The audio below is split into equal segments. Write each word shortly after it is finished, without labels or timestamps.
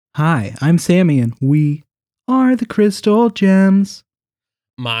Hi, I'm Sammi, and we are the Crystal Gems.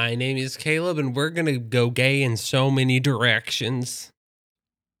 My name is Caleb, and we're gonna go gay in so many directions.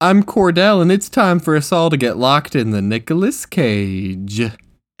 I'm Cordell, and it's time for us all to get locked in the Nicolas Cage.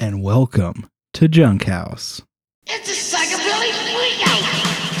 And welcome to Junk House. It's a psychobilly freakout!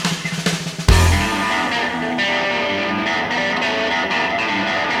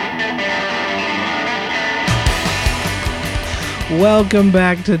 Welcome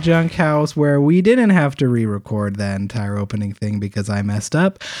back to Junk House, where we didn't have to re-record that entire opening thing because I messed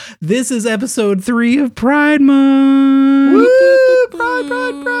up. This is episode 3 of Pride Month. Woo! Pride,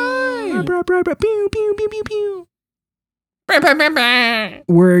 pride, pride! Pride, pride, pride. Pew, pew, pew, pew, pew.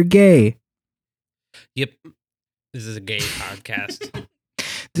 We're gay. Yep, this is a gay podcast.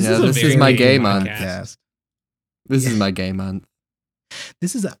 This This a is my very gay podcast. month. This is my gay month.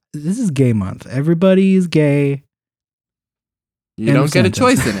 This is gay month. Everybody's gay. You End don't of get a sentence.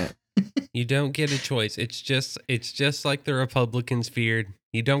 choice in it. You don't get a choice. It's just like the Republicans feared.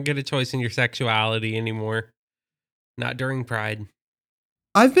 You don't get a choice in your sexuality anymore. Not during Pride.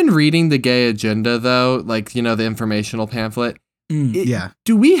 I've been reading the gay agenda, though, like, you know, the informational pamphlet. Yeah.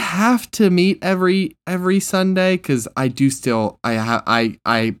 Do we have to meet every Sunday? Because I do still,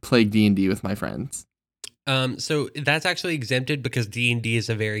 I play D&D with my friends. So that's actually exempted because D&D is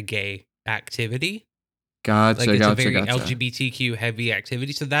a very gay activity. Gotcha, Like it's gotcha, a very gotcha. LGBTQ heavy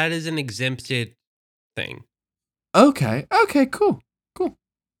activity. So that is an exempted thing. Okay, cool.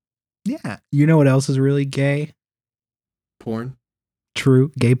 Yeah. You know what else is really gay? Porn.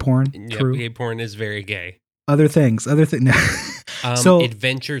 True. Gay porn. Yep, True. gay porn is very gay. Other things. No. So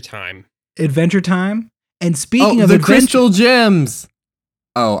Adventure Time. Adventure Time. And speaking of the adventure, Crystal Gems.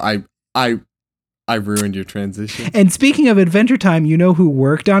 Oh, I ruined your transition. and speaking of Adventure Time, you know who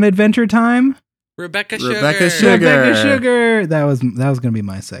worked on Adventure Time? Rebecca Rebecca Sugar. Sugar. Rebecca Sugar. That was gonna be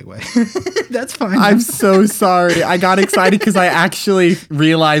my segue. That's fine. I'm so sorry. I got excited because I actually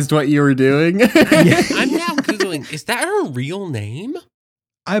realized what you were doing. I'm now Googling, is that her real name?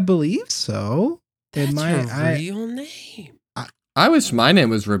 I believe so. That's her real name. I wish my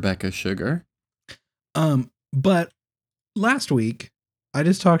name was Rebecca Sugar. But last week I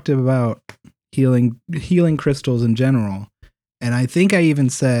just talked about healing crystals in general. And I think we even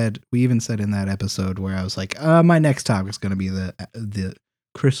said in that episode where I was like, my next topic is going to be the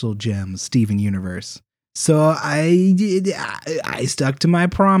Crystal Gems Steven Universe. So I stuck to my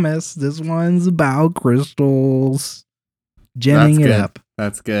promise. This one's about crystals. Gemming it up.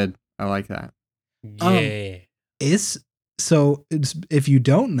 That's good. I like that. Yeah. If you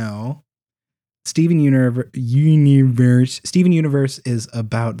don't know, Steven Universe is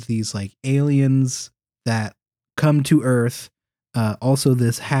about these like aliens that come to Earth. Also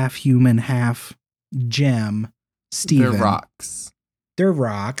this half human, half gem, Steven. They're rocks. They're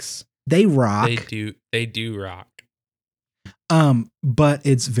rocks. They rock. They do rock. But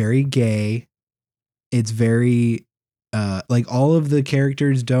it's very gay. It's very like all of the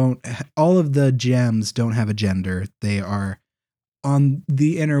gems don't have a gender. They are on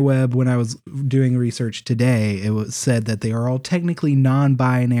the interweb. When I was doing research today, it was said that they are all technically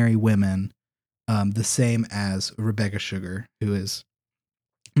non-binary women. The same as Rebecca Sugar, who is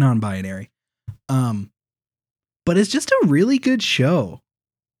non-binary. But it's just a really good show.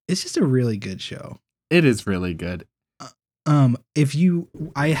 It It is really good. I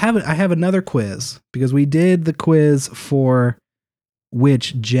have another quiz because we did the quiz for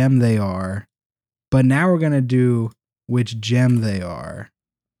which gem they are, but now we're gonna do which gem they are.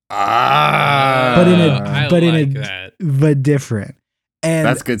 But different. And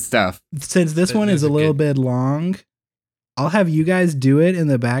that's good stuff. Since this one is a little bit long, I'll have you guys do it in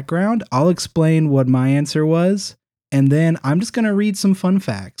the background. I'll explain what my answer was, and then I'm just gonna read some fun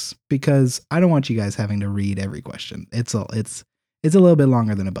facts because I don't want you guys having to read every question. It's a little bit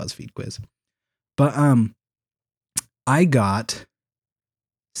longer than a BuzzFeed quiz. But I got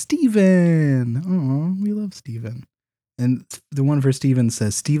Steven. Oh, we love Steven. And the one for Steven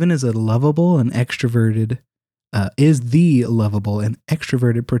says Steven is the lovable and extroverted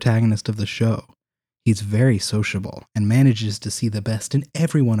protagonist of the show. He's very sociable and manages to see the best in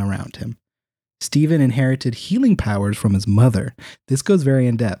everyone around him. Steven inherited healing powers from his mother. This goes very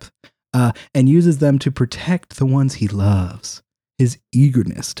in depth, and uses them to protect the ones he loves. His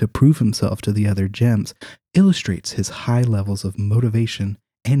eagerness to prove himself to the other gems illustrates his high levels of motivation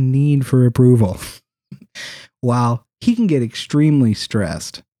and need for approval. While he can get extremely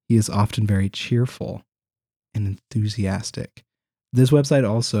stressed, he is often very cheerful and enthusiastic. This website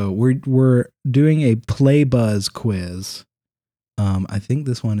also, we're doing a Play Buzz quiz. I think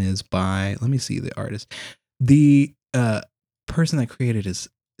this one is by, let me see the artist. The person that created is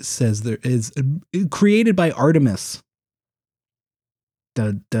says there is created by Artemis,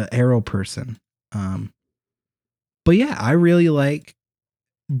 the arrow person. But yeah, I really like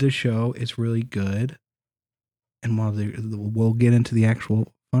the show. It's really good. And we'll get into the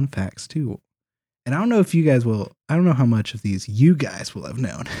actual fun facts too. And I don't know if you guys will, I don't know how much of these you guys will have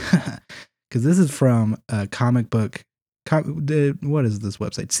known. Because this is from a comic book, what is this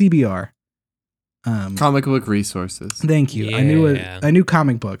website? CBR. Comic book resources. Thank you. Yeah. I knew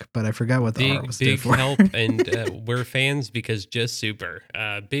comic book, but I forgot what the R was Big for. help, and we're fans because just super.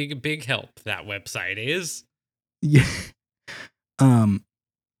 Big help that website is. Yeah.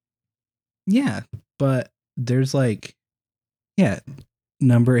 Yeah, but there's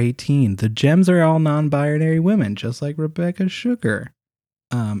number 18. The gems are all non-binary women, just like Rebecca Sugar.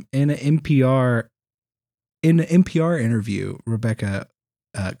 In an NPR interview, Rebecca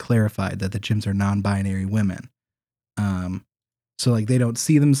clarified that the gems are non-binary women. So like they don't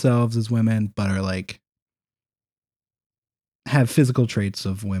see themselves as women, but are like have physical traits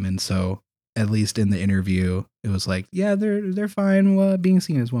of women. So at least in the interview, it was like, yeah, they're fine being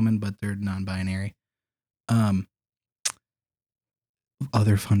seen as women, but they're non-binary.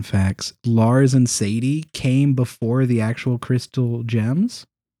 Other fun facts: Lars and Sadie came before the actual crystal gems.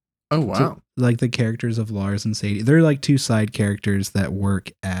 Oh wow! So, like the characters of Lars and Sadie, they're like two side characters that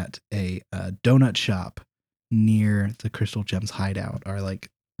work at a donut shop near the crystal gems hideout, or like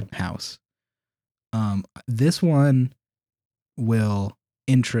house. This one will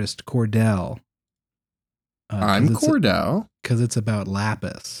interest Cordell. I'm Cordell because it's about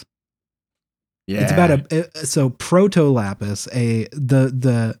Lapis. Yeah, it's about so proto Lapis,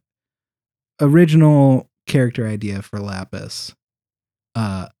 the original character idea for Lapis,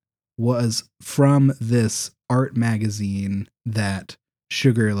 was from this art magazine that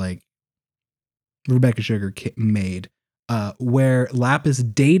Rebecca Sugar made, where Lapis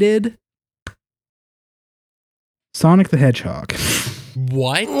dated Sonic the Hedgehog.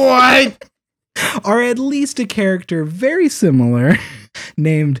 What? Or at least a character very similar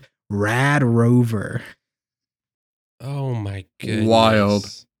named Rad Rover. Oh my goodness. Wild.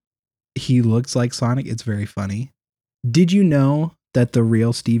 He looks like Sonic. It's very funny. Did you know that the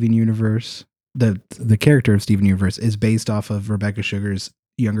real Steven Universe, the character of Steven Universe, is based off of Rebecca Sugar's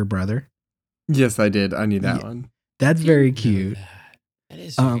younger brother? Yes, I did. I knew that one. That's very cute. That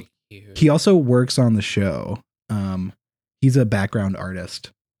is very cute. He also works on the show. He's a background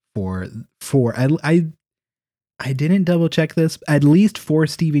artist for I didn't double check this, at least for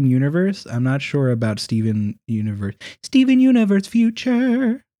Steven Universe. I'm not sure about Steven Universe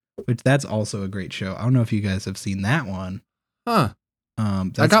Future, which that's also a great show. I don't know if you guys have seen that one. Huh.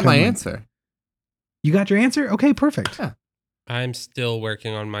 I got my answer. You got your answer? Okay, perfect. Yeah. I'm still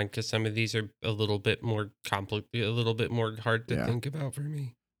working on mine because some of these are a little bit more complicated, a little bit more hard to think about for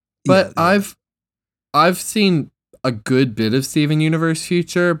me. But yeah. I've seen a good bit of Steven Universe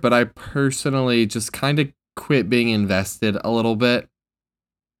Future, but I personally just kind of quit being invested a little bit.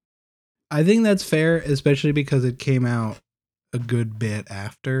 I think that's fair, especially because it came out a good bit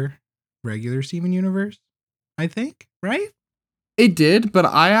after regular Steven Universe, I think, right? It did, but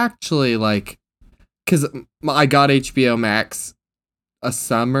I actually because I got HBO Max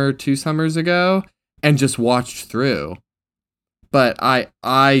two summers ago and just watched through. But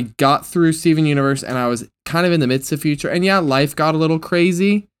I got through Steven Universe and I was kind of in the midst of Future. And yeah, life got a little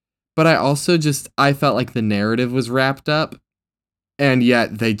crazy. But I also I felt like the narrative was wrapped up. And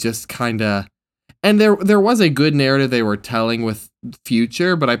yet they just kind of... And there was a good narrative they were telling with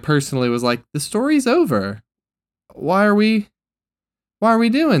Future. But I personally was like, the story's over. Why are we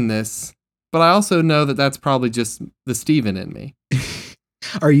doing this? But I also know that that's probably just the Steven in me.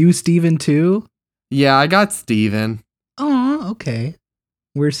 Are you Steven too? Yeah, I got Steven. Oh, okay.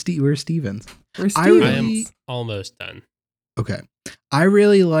 We're Stevens. We're Stevens. I am almost done. Okay. I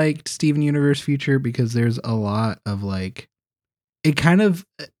really liked Steven Universe Future because there's a lot of it kind of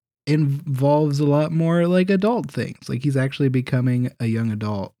involves a lot more adult things. Like he's actually becoming a young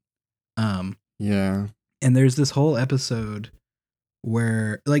adult. Yeah. And there's this whole episode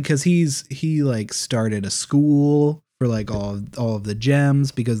where cuz he started a school for all of the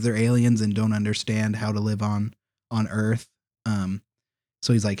gems because they're aliens and don't understand how to live on Earth.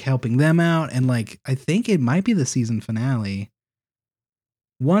 So he's helping them out, and I think it might be the season finale.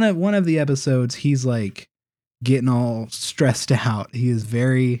 One of the episodes, he's getting all stressed out. He is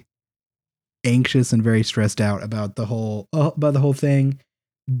very anxious and very stressed out about the whole thing,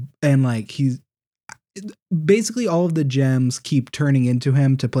 and he's basically all of the gems keep turning into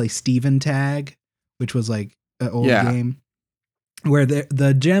him to play Steven Tag, which was an old game where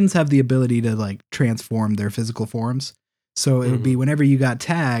the gems have the ability to transform their physical forms. So it would be whenever you got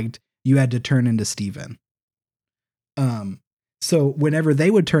tagged, you had to turn into Steven. So whenever they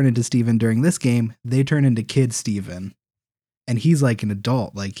would turn into Steven during this game, they turn into Kid Steven. And he's like an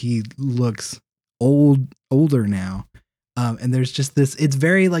adult. Like he looks older now. And there's just this, it's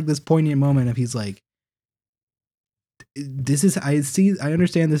very like this poignant moment of he's like, I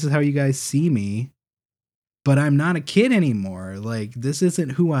understand this is how you guys see me, but I'm not a kid anymore. Like this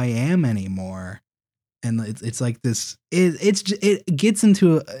isn't who I am anymore. And it's like this, it gets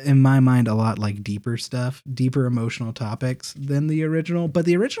into, in my mind, a lot like deeper stuff, deeper emotional topics than the original, but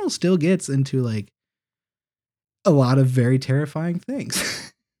the original still gets into like a lot of very terrifying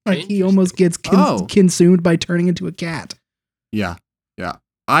things. Like he almost gets consumed by turning into a cat. Yeah.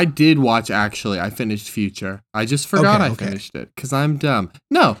 I did watch, actually. I finished Future. I just forgot I finished it because I'm dumb.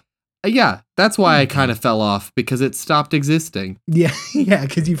 No. Yeah, that's why I kind of fell off, because it stopped existing. Yeah,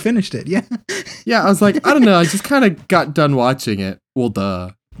 because you finished it. Yeah. Yeah, I was like, I don't know. I just kind of got done watching it. Well, duh.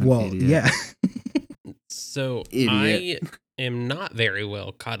 Well, idiot. yeah. So Idiot. I am not very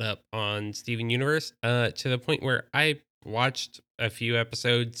well caught up on Steven Universe to the point where I watched a few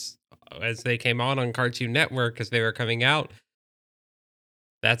episodes as they came on Cartoon Network as they were coming out.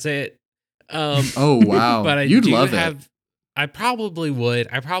 That's it. Oh, wow. But You'd love it. I probably would.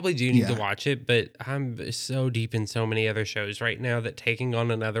 I probably do need to Yeah. watch it, but I'm so deep in so many other shows right now that taking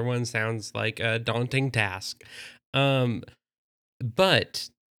on another one sounds like a daunting task. But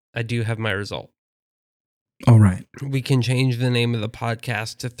I do have my result. All right. We can change the name of the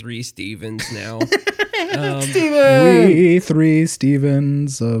podcast to Three Stevens now. Steven! We three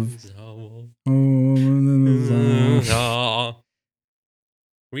Stevens of.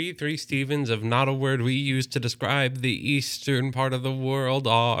 We three Stevens of not a word we use to describe the eastern part of the world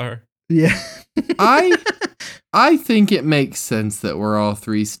are. Yeah. I think it makes sense that we're all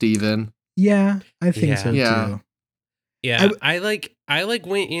three Steven. Yeah, I think so Yeah. too. Yeah, I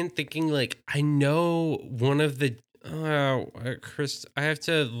went in thinking like I know one of the I have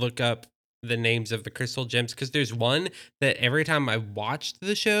to look up the names of the crystal gems because there's one that every time I watched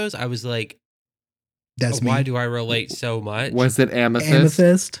the shows I was like, That's why me. do I relate so much? Was it Amethyst?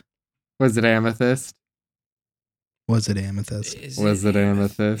 Amethyst? Was it Amethyst? Was it Amethyst? Was it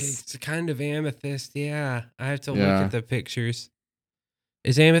Amethyst? It's kind of Amethyst, yeah. I have to look Yeah. at the pictures.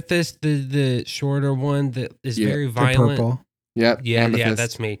 Is Amethyst the shorter one that is Yeah. very The violent? purple. Yep. Yeah, Amethyst.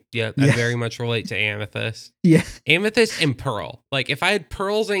 that's me. Yeah, Yeah. I very much relate to Amethyst. Yeah. Amethyst and Pearl. Like if I had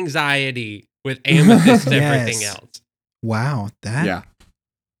Pearl's anxiety with Amethyst and everything Yes. else. Wow. Yeah.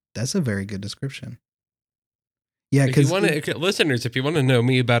 That's a very good description. Yeah, If you because want to, listeners, if you want to know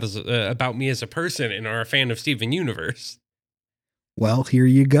me about me as a person and are a fan of Steven Universe, well, here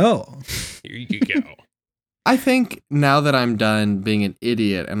you go. here you go. I think now that I'm done being an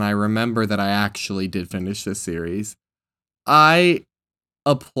idiot and I remember that I actually did finish this series, I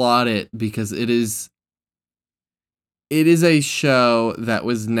applaud it because it is a show that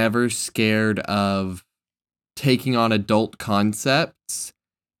was never scared of taking on adult concepts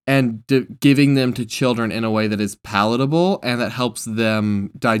and giving them to children in a way that is palatable and that helps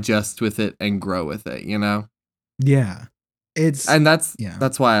them digest with it and grow with it, you know? Yeah. That's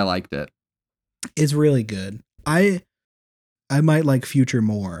why I liked it. It's really good. I might like Future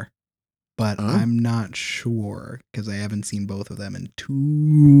more, but I'm not sure because I haven't seen both of them in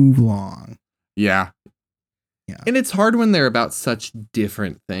too long. Yeah. Yeah. And it's hard when they're about such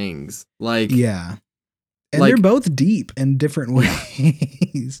different things. Like, Yeah. And like- they're both deep in different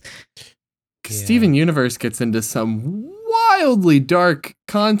ways. Steven Universe gets into some wildly dark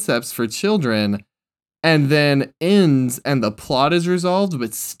concepts for children and then ends and the plot is resolved,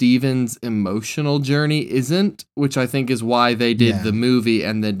 but Steven's emotional journey isn't, which I think is why they did the movie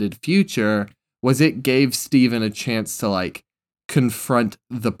and then did Future, was it gave Steven a chance to like confront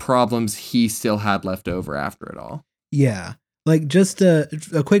the problems he still had left over after it all. Yeah. Like just a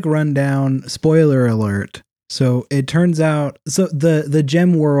quick rundown, spoiler alert. So it turns out, the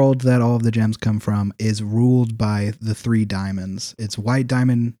gem world that all of the gems come from is ruled by the 3 diamonds. It's white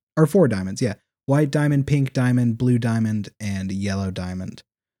diamond, or 4 diamonds, yeah. White diamond, pink diamond, blue diamond, and yellow diamond.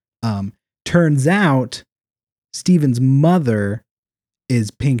 Turns out Steven's mother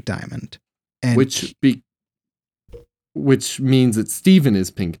is pink diamond. And which means that Steven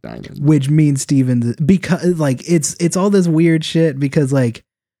is pink diamond. Which means Steven, because like it's all this weird shit because like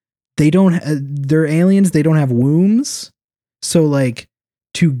they're aliens, they don't have wombs. So like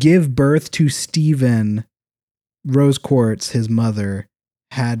to give birth to Steven, Rose Quartz, his mother,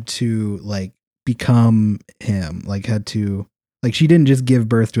 had to like become him, like had to, like she didn't just give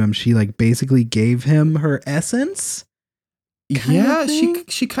birth to him, she like basically gave him her essence. Yeah,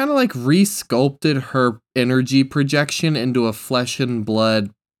 she kind of like re-sculpted her energy projection into a flesh and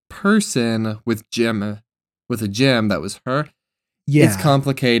blood person with a gem that was her. Yeah. It's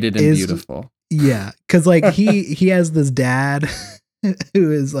complicated and beautiful. Yeah, because like he has this dad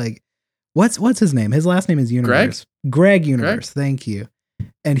who is like, what's his name? His last name is Universe. Greg Universe. Thank you.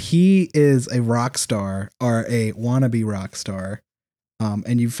 And he is a rock star or a wannabe rock star.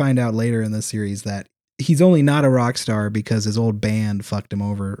 And you find out later in the series that he's only not a rock star because his old band fucked him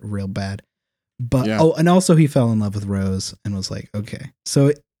over real bad. But and also he fell in love with Rose and was like, okay,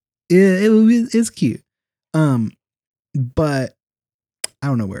 so it's cute. But I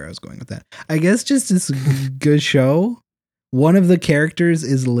don't know where I was going with that. I guess just this good show. One of the characters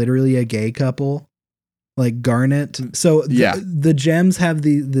is literally a gay couple, like Garnet. So the gems have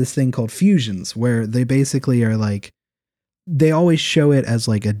this thing called fusions where they basically are like, they always show it as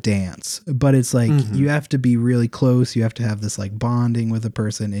like a dance, but it's like you have to be really close. You have to have this like bonding with a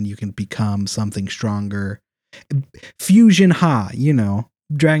person and you can become something stronger. Fusion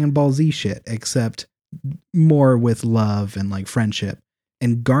Dragon Ball Z shit, except more with love and like friendship.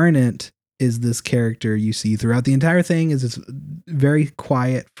 And Garnet is this character you see throughout the entire thing, is this very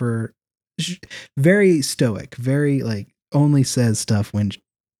quiet, very stoic, very like only says stuff when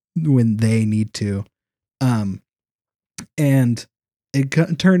they need to. And it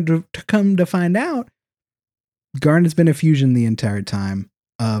turned to come to find out, Garnet's been a fusion the entire time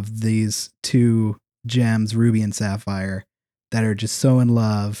of these two gems, Ruby and Sapphire, that are just so in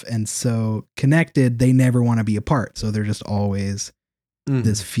love and so connected. They never want to be apart. So they're just always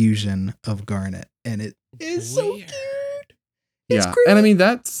this fusion of Garnet. And it is so cute. It's great. And I mean,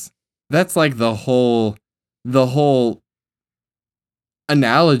 that's like the whole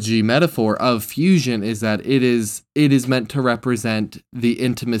analogy metaphor of fusion is that it is meant to represent the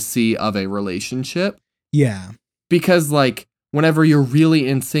intimacy of a relationship. Yeah. Because like whenever you're really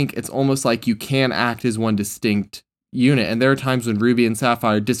in sync, it's almost like you can act as one distinct unit. And there are times when Ruby and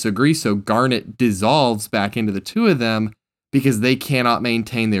Sapphire disagree, so Garnet dissolves back into the two of them because they cannot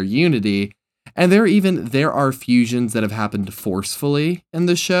maintain their unity. And there are fusions that have happened forcefully in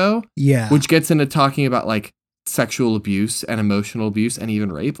the show. Yeah. Which gets into talking about like sexual abuse and emotional abuse and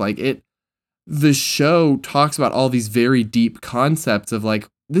even rape. The show talks about all these very deep concepts of like,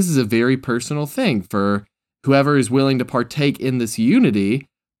 this is a very personal thing for whoever is willing to partake in this unity.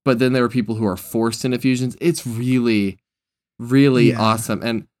 But then there are people who are forced into fusions. It's really, really awesome.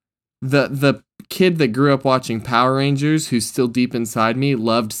 And the kid that grew up watching Power Rangers, who's still deep inside me,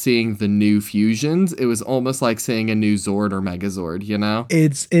 loved seeing the new fusions. It was almost like seeing a new Zord or Megazord, you know?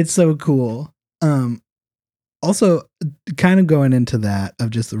 It's so cool. Also, kind of going into that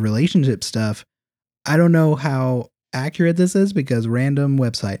of just the relationship stuff, I don't know how accurate this is because random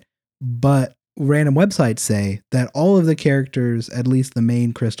websites say that all of the characters, at least the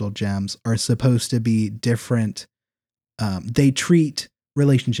main crystal gems, are supposed to be different. They treat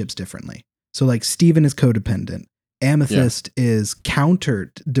relationships differently. So like Steven is codependent. Amethyst is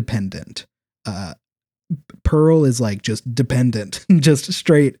counter dependent. Pearl is like just dependent, just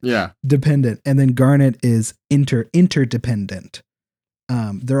straight dependent. And then Garnet is interdependent.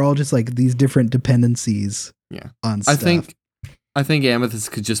 They're all just like these different dependencies on stuff. I think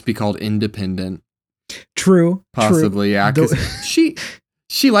Amethyst could just be called independent. True. Possibly, yeah. Because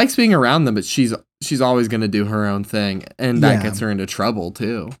she likes being around them, but she's always going to do her own thing. And that gets her into trouble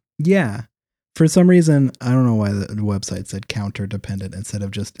too. Yeah. For some reason, I don't know why the website said counter dependent instead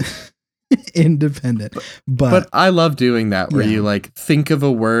of just independent. But I love doing that where you like think of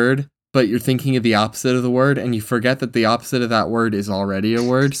a word, but you're thinking of the opposite of the word and you forget that the opposite of that word is already a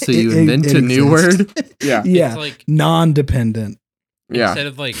word. So you invent a new word. Yeah. Yeah. It's like non-dependent. Yeah. Instead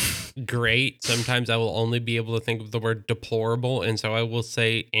of like great, sometimes I will only be able to think of the word deplorable. And so I will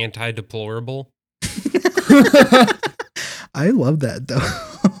say anti-deplorable. I love that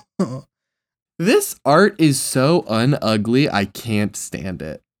though. This art is so unugly, I can't stand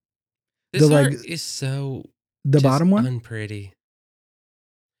it. This art is so the bottom one unpretty.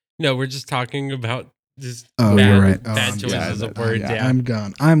 No, we're just talking about just you're right. bad choices of words. Yeah. I'm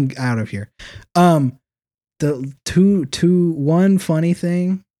gone. I'm out of here. The one funny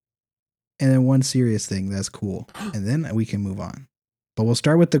thing and then one serious thing that's cool, and then we can move on. But we'll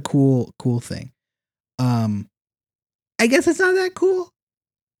start with the cool thing. I guess it's not that cool.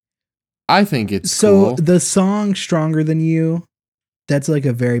 I think it's so cool. The song "Stronger Than You," that's like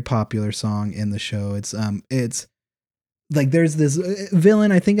a very popular song in the show. It's like there's this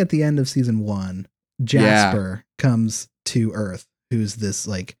villain, I think at the end of season 1, Jasper comes to Earth, who's this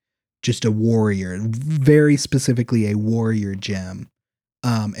like just a warrior, very specifically a warrior gem,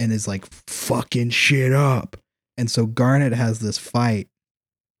 and is like fucking shit up. And so Garnet has this fight.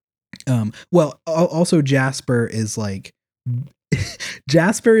 Also Jasper is like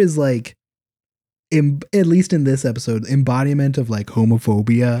Jasper is like at least in this episode, embodiment of like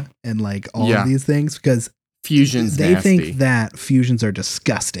homophobia and like all of these things, because fusion's they nasty. think that fusions are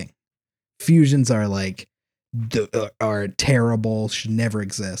disgusting. Fusions are like are terrible, should never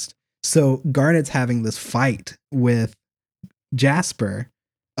exist. So Garnet's having this fight with Jasper,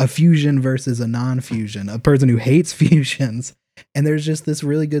 a fusion versus a non-fusion, a person who hates fusions. And there's just this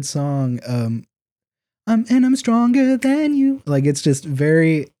really good song, and I'm stronger than you. Like, it's just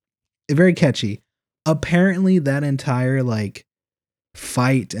very, very catchy. Apparently that entire like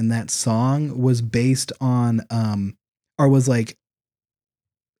fight and that song was based on or was like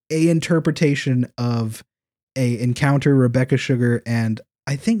a interpretation of a encounter Rebecca Sugar and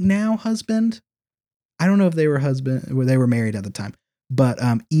I think now husband. I don't know if they were they were married at the time, but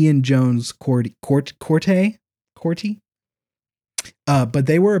Ian Jones Corty. But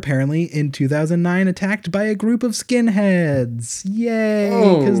they were apparently in 2009 attacked by a group of skinheads. Yay!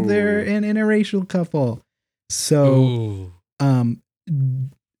 Because they're an interracial couple. So,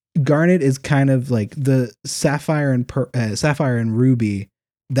 Garnet is kind of like the Sapphire and Ruby.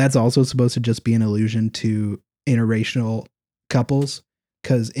 That's also supposed to just be an allusion to interracial couples.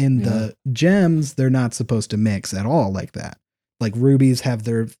 Because in the gems, they're not supposed to mix at all like that. Like rubies have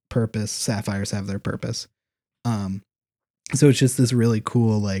their purpose, sapphires have their purpose. So it's just this really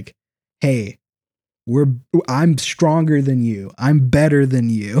cool, like, hey, I'm stronger than you. I'm better than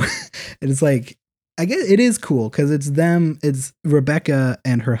you. And it's like, I guess it is cool because it's Rebecca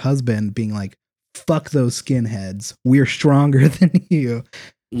and her husband being like, fuck those skinheads. We're stronger than you.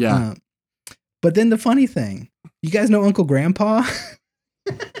 Yeah. But then the funny thing, you guys know Uncle Grandpa?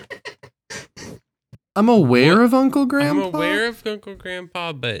 I'm aware of Uncle Grandpa. I'm aware of Uncle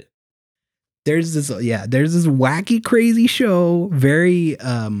Grandpa, but there's this wacky, crazy show. Very,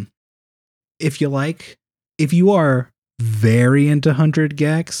 if you are very into 100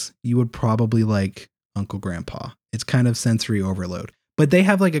 gecs, you would probably like Uncle Grandpa. It's kind of sensory overload, but they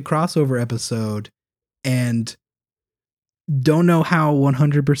have like a crossover episode and don't know how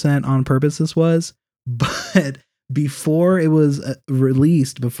 100% on purpose this was, but before it was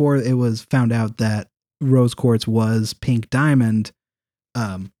released, before it was found out that Rose Quartz was Pink Diamond,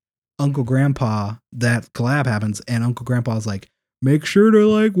 Uncle Grandpa, that collab happens, and Uncle Grandpa's like, make sure to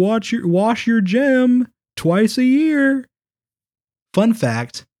like wash your gem twice a year. Fun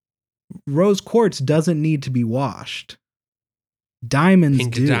fact, Rose Quartz doesn't need to be washed. Diamonds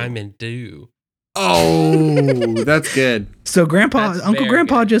Pink do. Diamond do. Oh, that's good. So Uncle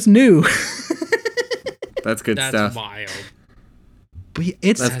Grandpa just knew. That's good That's stuff. wild. But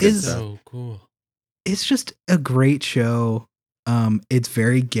it's So cool. It's just a great show. It's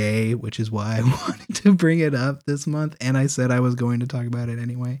very gay, which is why I wanted to bring it up this month, and I said I was going to talk about it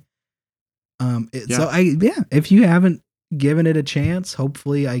anyway. So if you haven't given it a chance,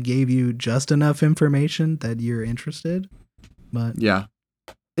 hopefully I gave you just enough information that you're interested. But yeah,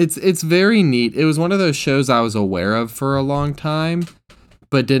 it's very neat. It was one of those shows I was aware of for a long time,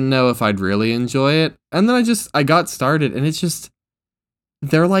 but didn't know if I'd really enjoy it. And then I got started, and it's just,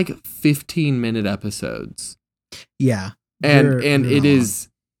 they're like 15-minute episodes. Yeah. And it is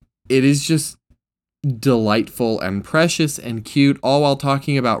just delightful and precious and cute, all while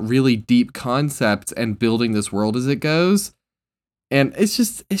talking about really deep concepts and building this world as it goes. And it's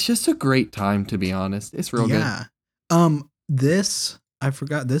just a great time, to be honest. It's real good. Yeah. This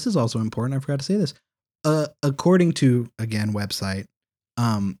is also important. I forgot to say this. According to, again, website,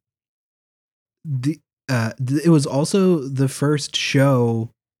 it was also the first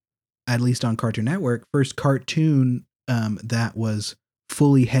show, at least on Cartoon Network, first cartoon that was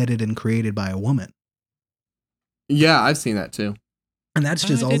fully headed and created by a woman. Yeah, I've seen that too. And that's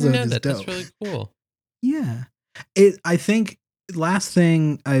just I didn't also know just that. dope. That's really cool. Yeah. I think last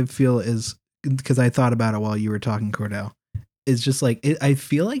thing I feel is, because I thought about it while you were talking, Cordell, is just like, I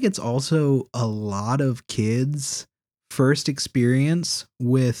feel like it's also a lot of kids' first experience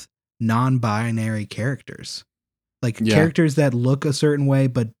with non-binary characters. Like characters that look a certain way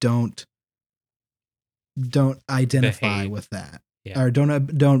but don't identify with that. Yeah. Or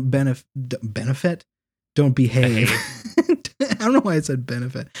don't benefit, don't behave. I don't know why I said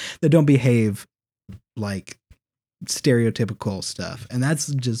benefit. That don't behave like stereotypical stuff. And that's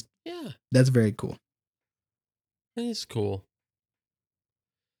just, that's very cool. That is cool.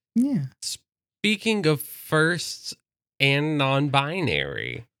 Yeah. Speaking of firsts and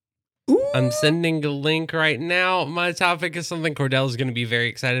non-binary. Ooh. I'm sending a link right now. My topic is something Cordell is going to be very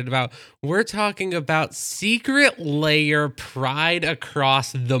excited about. We're talking about Secret Lair Pride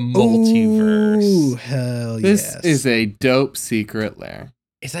Across the Multiverse. Ooh, hell This yes. is a dope Secret Lair.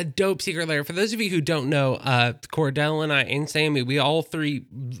 It's a dope Secret Lair. For those of you who don't know, Cordell and I and Sammy, we all three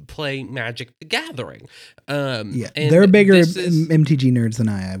play Magic the Gathering. Yeah, and they're bigger this is- MTG nerds than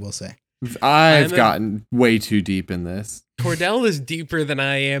I will say. I've gotten way too deep in this. Cordell is deeper than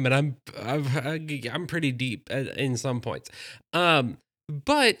I am, and I'm pretty deep in some points.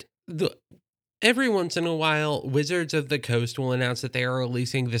 But every once in a while, Wizards of the Coast will announce that they are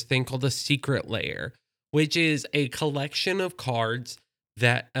releasing this thing called the Secret Lair, which is a collection of cards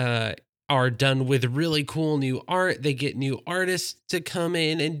that are done with really cool new art. They get new artists to come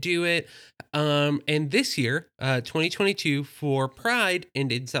in and do it. And this year, 2022, for Pride and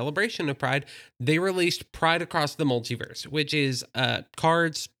in celebration of Pride, they released Pride Across the Multiverse, which is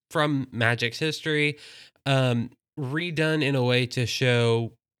cards from Magic's history, redone in a way to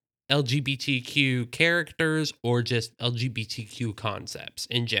show LGBTQ characters or just LGBTQ concepts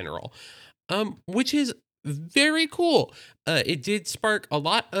in general, which is very cool. It did spark a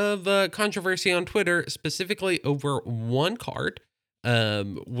lot of controversy on Twitter, specifically over one card,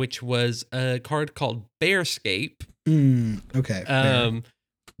 which was a card called Bearscape. Okay. fair.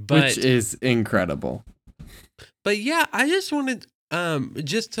 But Which is incredible. But yeah, I just wanted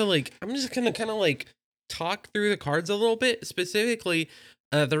just to I'm just gonna kind of talk through the cards a little bit. Specifically,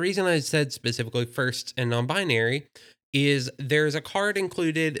 the reason I said specifically first and non-binary is there's a card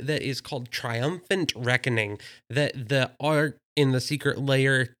included that is called Triumphant Reckoning, that the art in the Secret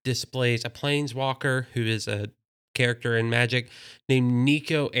Lair displays a planeswalker who is a character in Magic named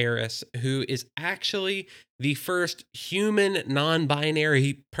Nico Eris, who is actually the first human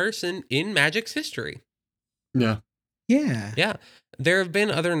non-binary person in Magic's history. Yeah. Yeah. Yeah. There have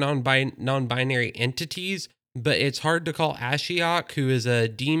been other non-binary entities, but it's hard to call Ashiok, who is a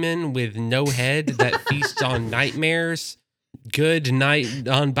demon with no head that feasts on nightmares, good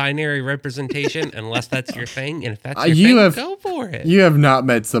non-binary representation, unless that's your thing. And if that's your thing, go for it. You have not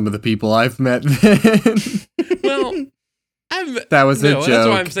met some of the people I've met then. Well, that was a joke. That's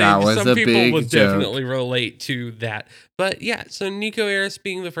what I'm saying. That was Some a people big would joke. definitely relate to that. But yeah, so Nico Eris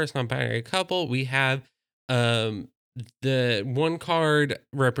being the first non-binary couple, we have the one card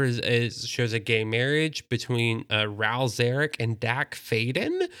shows a gay marriage between Ral Zarek and Dak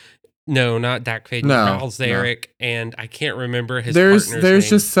Faden. No, not Dak Faden. No, Ral Zarek, and I can't remember his There's partner's name.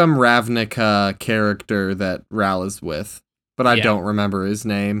 just some Ravnica character that Ral is with, but I Yeah. don't remember his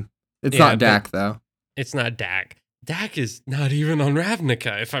name. It's Yeah, not Dak though. It's not Dak. Dak is not even on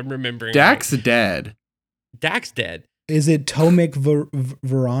Ravnica, if I'm remembering. Dak's right. dead. Dak's dead. Is it Tomic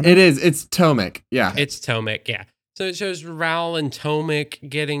Verona? It is. It's Tomic. Yeah. It's Tomic, yeah. So it shows Ral and Tomic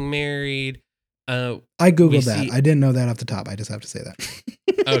getting married. I googled we that. see- I didn't know that off the top. I just have to say that.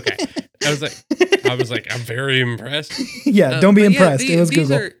 Okay. I was like, I'm very impressed. Yeah, don't be But impressed. It was these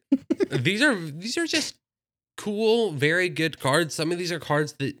Google. These are just cool, very good cards. Some of these are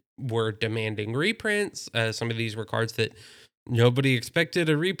cards that were demanding reprints. Some of these were cards that nobody expected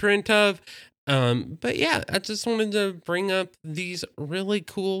a reprint of. But yeah, I just wanted to bring up these really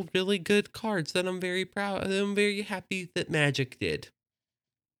cool, really good cards that I'm very proud of. I'm very happy that Magic did.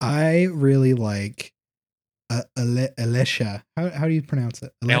 I really like Alesha. How do you pronounce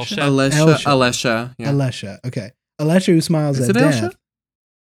it? Elsha? Alesha. Yeah. Alesha. Okay. Alesha who smiles Is at it death. Elsha?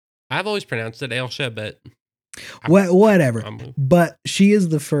 I've always pronounced it Elsha, but Whatever. I'm- But she is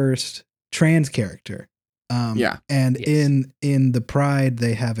the first trans character. Yeah. And Yes. in the Pride,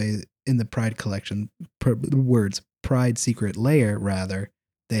 they have in the Pride collection, Pride Secret Lair, rather,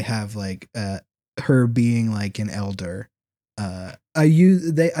 they have her being like an elder.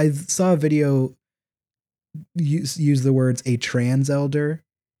 I saw a video use the words a trans elder,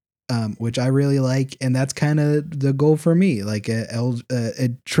 which I really like, and that's kind of the goal for me, like a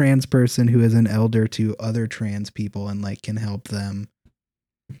trans person who is an elder to other trans people and can help them.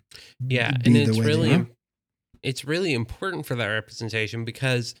 Yeah, be and the way they are. it's really important for that representation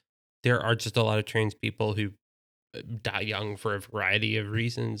because there are just a lot of trans people who die young for a variety of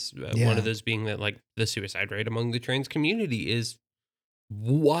reasons. Yeah. One of those being that the suicide rate among the trans community is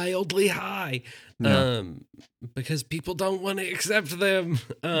wildly high, Yeah. because people don't want to accept them.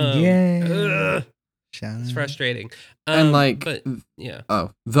 Yeah. Shout It's out. frustrating. And but yeah,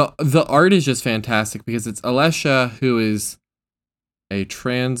 Oh, the art is just fantastic because it's Alesha who is a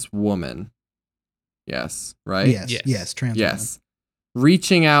trans woman. Yes, right? Yes, trans. Yes.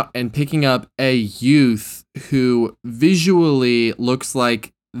 Reaching out and picking up a youth who visually looks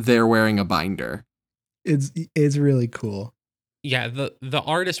like they're wearing a binder. It's really cool. Yeah, the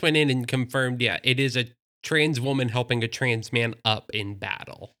artist went in and confirmed, yeah, it is a trans woman helping a trans man up in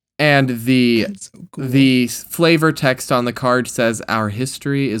battle. And the That's so cool. the flavor text on the card says, "Our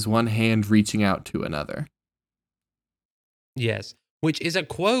history is one hand reaching out to another." Yes, which is a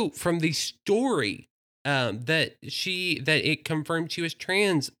quote from the story that it confirmed she was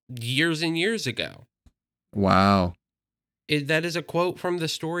trans years and years ago. Wow. That is a quote from the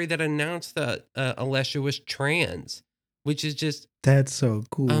story that announced that Alessia was trans, which is just That's so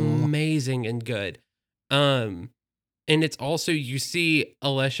cool. amazing and good. And it's also, you see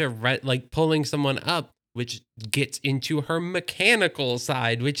Alessia like pulling someone up, which gets into her mechanical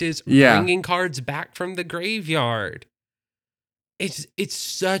side, which is bringing cards back from the graveyard. It's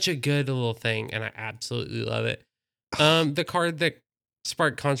such a good little thing, and I absolutely love it. The card that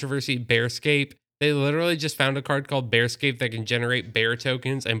sparked controversy, Bearscape. They literally just found a card called Bearscape that can generate bear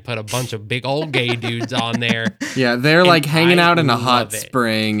tokens and put a bunch of big old gay dudes on there. Yeah, they're like hanging out in a hot love it.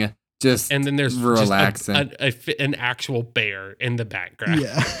 spring, just And then there's relaxing. just an actual bear in the background.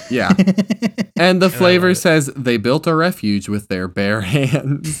 Yeah. Yeah. And the I flavor love it. says they built a refuge with their bare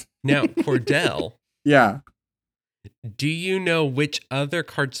hands. Now, Cordell, Yeah. do you know which other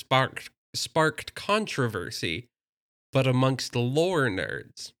card sparked controversy, but amongst lore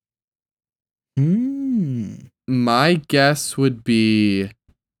nerds? My guess would be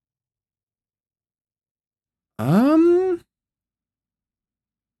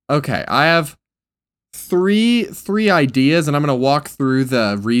okay, I have three ideas, and I'm gonna walk through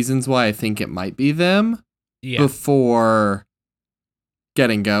the reasons why I think it might be them before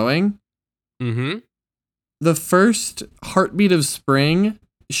getting going. Mm-hmm. The first, Heartbeat of Spring,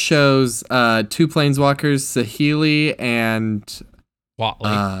 shows two planeswalkers, Saheeli and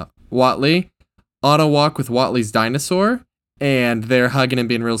Watley, on a walk with Watley's dinosaur, and they're hugging and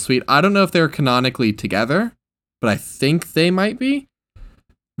being real sweet. I don't know if they're canonically together, but I think they might be.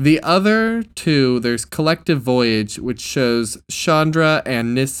 The other two, there's Collective Voyage, which shows Chandra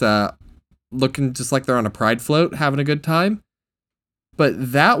and Nissa looking just like they're on a pride float, having a good time.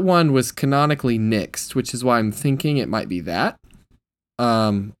 But that one was canonically nixed, which is why I'm thinking it might be that.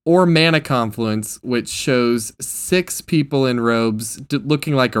 Or Mana Confluence, which shows 6 people in robes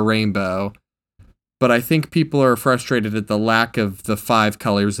looking like a rainbow. But I think people are frustrated at the lack of the 5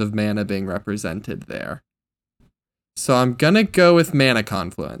 colors of mana being represented there. So I'm going to go with Mana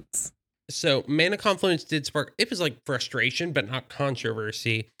Confluence. So Mana Confluence did spark, it was like frustration, but not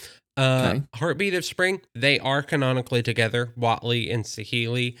controversy. Okay. Heartbeat of Spring, they are canonically together, Watley and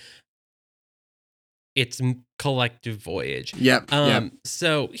Saheeli. It's Collective Voyage. Yep.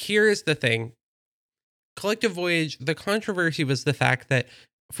 So here's the thing. Collective Voyage, the controversy was the fact that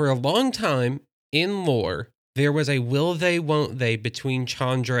for a long time in lore, there was a will they, won't they between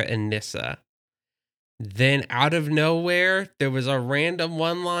Chandra and Nissa. Then out of nowhere, there was a random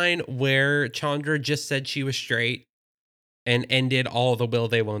one line where Chandra just said she was straight and ended all the will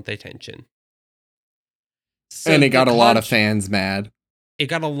they, won't they tension. So and it got a lot of fans mad. It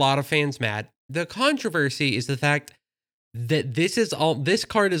got a lot of fans mad. The controversy is the fact that this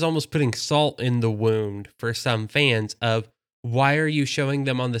card is almost putting salt in the wound for some fans of why are you showing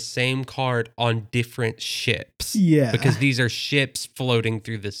them on the same card on different ships? Yeah. Because these are ships floating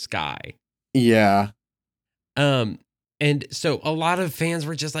through the sky. Yeah. And so a lot of fans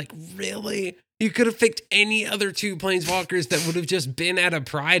were just like, really? You could have picked any other 2 planeswalkers that would have just been at a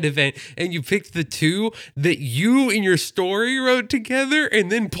Pride event, and you picked the 2 that you in your story wrote together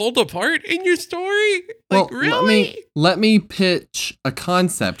and then pulled apart in your story? Like, Well, really? let me pitch a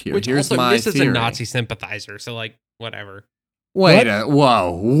concept here. Which Here's also, my this is theory. a Nazi sympathizer, so like, whatever. Wait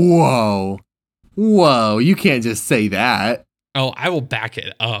whoa. You can't just say that. Oh, I will back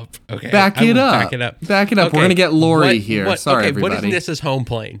it up. Okay. Back it up. Back it up. Okay, We're going to get Lori here. Sorry, everybody. What is Nissa's home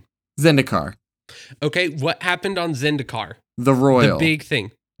plane? Zendikar. Okay, what happened on Zendikar? The Royal. The big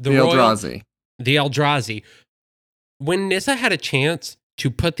thing. The Eldrazi. The Eldrazi. When Nissa had a chance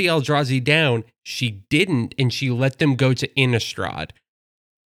to put the Eldrazi down, she didn't, and she let them go to Innistrad.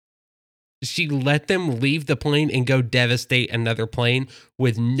 She let them leave the plane and go devastate another plane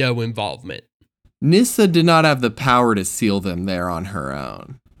with no involvement. Nissa did not have the power to seal them there on her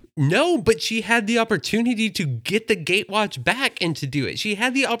own. No, but she had the opportunity to get the Gatewatch back and to do it. She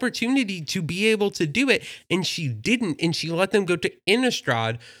had the opportunity to be able to do it, and she didn't, and she let them go to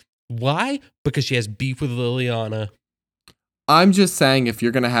Innistrad. Why? Because she has beef with Liliana. I'm just saying, if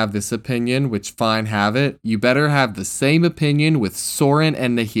you're going to have this opinion, which fine, have it, you better have the same opinion with Sorin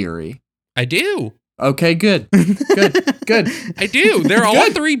and Nahiri. I do. Okay, good. Good. I do. They're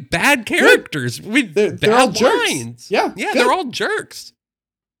all 3 bad characters with they're all bad jerks. lines. Yeah, Yeah, good. they're all jerks.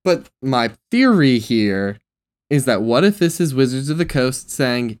 But my theory here is that what if this is Wizards of the Coast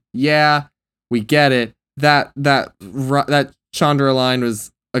saying, yeah, we get it. That Chandra line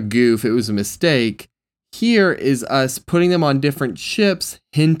was a goof. It was a mistake. Here is us putting them on different ships,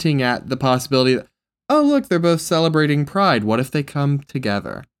 hinting at the possibility that, oh, look, they're both celebrating Pride. What if they come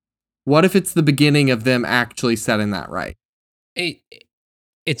together? What if it's the beginning of them actually setting that right?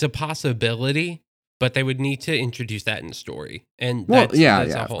 It's a possibility, but they would need to introduce that in the story. And Well,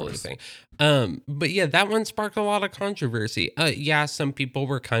 that's a whole other thing. But yeah, that one sparked a lot of controversy. Yeah, some people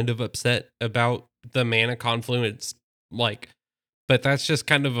were kind of upset about the mana confluence, like, but that's just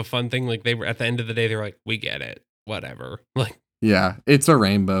kind of a fun thing. Like, they were, at the end of the day, they're like, we get it, whatever. Like, yeah, it's a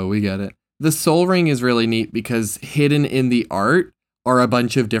rainbow. We get it. The Soul Ring is really neat because hidden in the art are a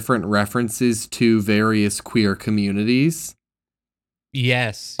bunch of different references to various queer communities.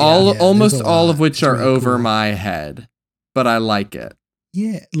 yes. Almost all of which It's are really over cool. my head, but I like it.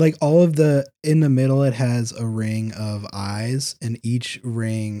 Yeah, like all of in the middle, it has a ring of eyes, and each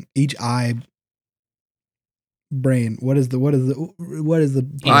eye brain. What is the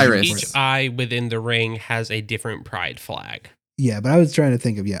Iris. Each eye within the ring has a different pride flag. Yeah, but I was trying to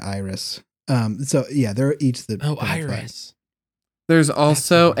think of iris. So yeah, they're each the Oh, pride flag. Iris. There's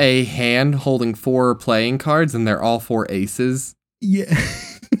also a hand holding 4 playing cards, and they're all 4 aces. Yeah.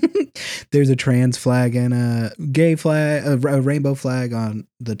 There's a trans flag and a gay flag, a rainbow flag on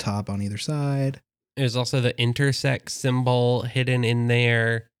the top on either side. There's also the intersex symbol hidden in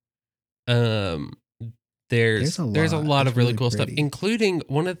there. There's a lot It's of really cool stuff, pretty. including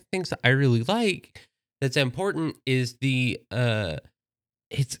one of the things that I really like that's important is the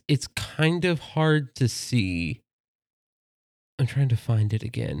it's kind of hard to see. I'm trying to find it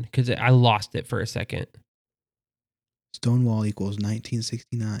again because I lost it for a second. Stonewall equals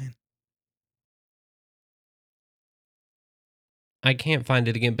 1969. I can't find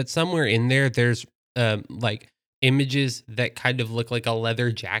it again, but somewhere in there's like images that kind of look like a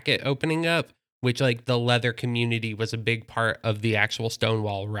leather jacket opening up, which like the leather community was a big part of the actual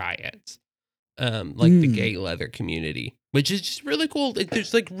Stonewall riots. Like the gay leather community, which is just really cool.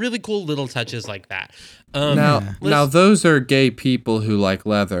 There's like really cool little touches like that. Now those are gay people who like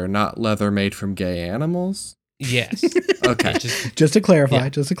leather, not leather made from gay animals. Yes. Okay. Just to clarify. Yeah.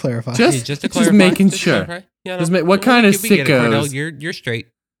 Just to clarify. Just to clarify. Just making to sure. clarify. Yeah, Just what kind of we get it, Cardell. sickos? You're straight.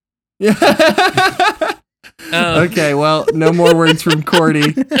 Yeah. Okay, well, no more words from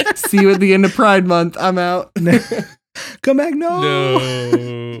Cordy. See you at the end of Pride Month. I'm out. Come back, no.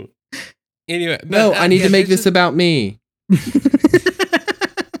 No. Anyway, No, I need to make this about me.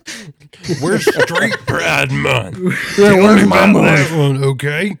 We're straight Pride Month. Yeah, where's my money? That one,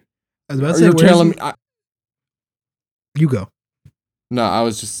 okay. I was about to Are say, you telling me? You go. No, I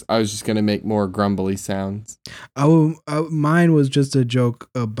was just gonna make more grumbly sounds. Mine was just a joke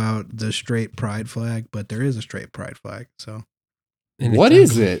about the straight pride flag, but there is a straight pride flag. So What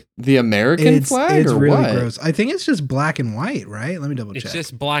is it? The American flag it's or really what? gross. I think it's just black and white, right? Let me double check. It's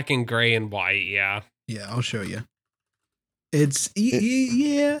just black and gray and white. Yeah. Yeah, I'll show you.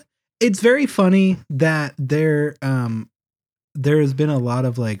 Yeah. It's very funny that there has been a lot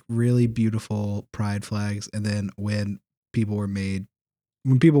of like really beautiful pride flags, and then when people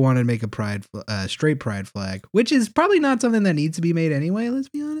wanted to make a straight pride flag, which is probably not something that needs to be made anyway, let's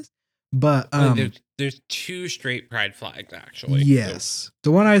be honest. But there's 2 straight pride flags actually. yes,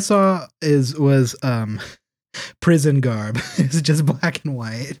 the one I saw was prison garb. It's just black and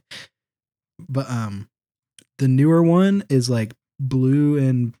white. But the newer one is like blue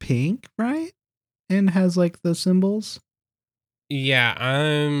and pink, right? And has like the symbols. Yeah,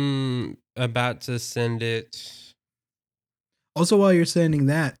 I'm about to send it. Also, while you're sending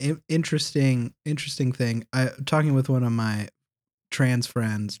that, interesting thing. I'm talking with one of my trans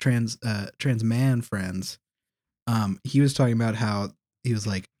man friends. He was talking about how he was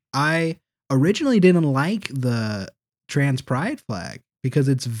like, I originally didn't like the trans pride flag because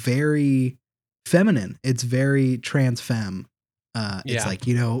it's very feminine. It's very trans femme. It's like,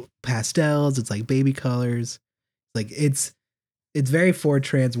 pastels. It's like baby colors. Like it's very for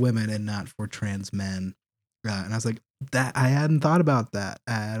trans women and not for trans men. And I was like, that I hadn't thought about that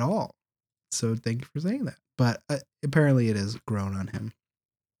at all. So thank you for saying that. But apparently it has grown on him.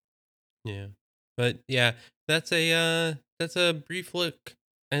 Yeah. But yeah, that's a brief look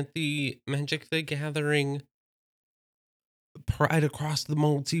at the Magic the Gathering Pride Across the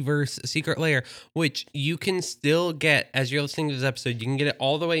Multiverse Secret Lair, which you can still get as you're listening to this episode. You can get it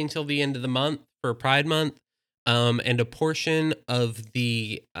all the way until the end of the month for Pride Month. And a portion of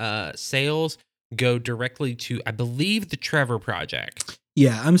the sales go directly to, I believe, the Trevor Project.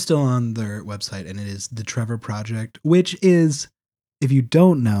 Yeah, I'm still on their website, and it is the Trevor Project, which is, if you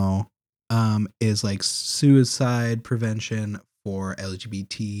don't know, is like suicide prevention for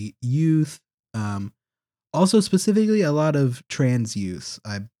LGBT youth. Also specifically a lot of trans youth,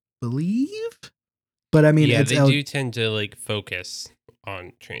 I believe. But I mean, yeah, it's they do tend to like focus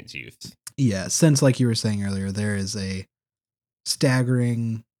on trans youth. Yeah, since like you were saying earlier, there is a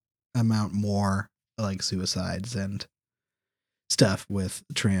staggering amount more like suicides and stuff with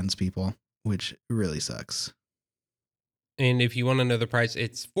trans people, which really sucks. And if you want to know the price,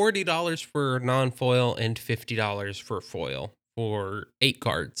 it's $40 for non-foil and $50 for foil for 8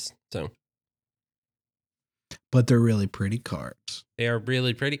 cards. So, but they're really pretty cards. they are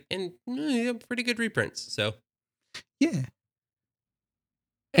really pretty and pretty good reprints. So, yeah.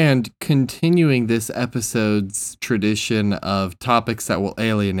 And continuing this episode's tradition of topics that will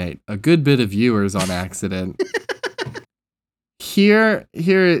alienate a good bit of viewers on accident. Here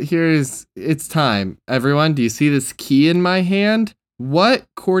is it's time. Everyone, do you see this key in my hand? What?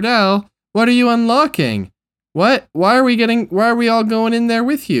 Cordell, what are you unlocking? What? Why are we all going in there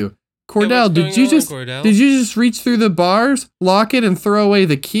with you? Cordell, did you just reach through the bars, lock it, and throw away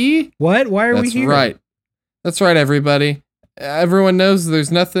the key? What? Why are we here? That's right, everybody. Everyone knows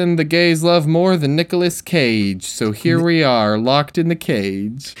there's nothing the gays love more than Nicolas Cage. So here we are, locked in the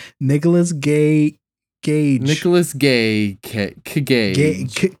cage. Nicolas Gage. Nicolas Gage.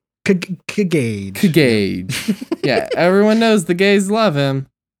 Gage. Yeah, everyone knows the gays love him.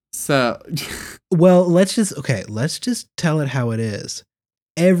 So, well, let's just tell it how it is.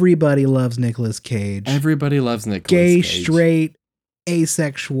 Everybody loves Nicolas Cage. Everybody loves Nicolas Gay, Cage. straight,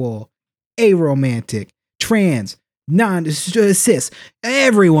 asexual, aromantic, trans, non-cis.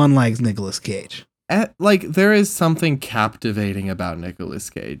 Everyone likes Nicolas Cage. There is something captivating about Nicolas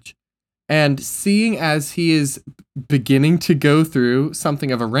Cage. And seeing as he is beginning to go through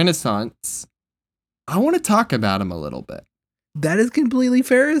something of a renaissance, I want to talk about him a little bit. That is completely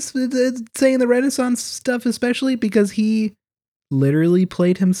fair, saying the Renaissance stuff, especially because he literally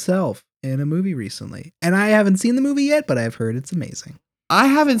played himself in a movie recently. And I haven't seen the movie yet, but I've heard it's amazing. I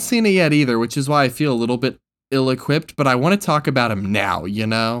haven't seen it yet either, which is why I feel a little bit ill-equipped, but I want to talk about him now, you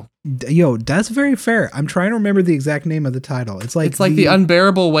know? Yo, that's very fair. I'm trying to remember the exact name of the title. It's like the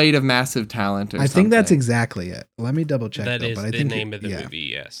unbearable weight of massive talent. I think that's exactly it. Let me double check. That is but I the think name of the movie.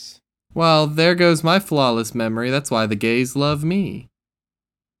 Yes. Well, there goes my flawless memory. That's why the gays love me.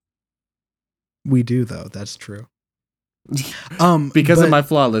 We do, though. That's true. Because of my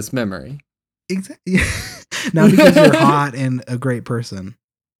flawless memory. Exactly. Not because you're hot and a great person.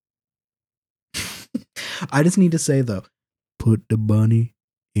 I just need to say, though, put the bunny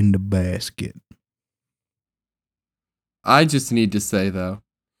in the basket. I just need to say, though,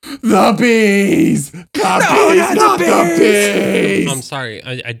 the bees! The bees! I'm sorry.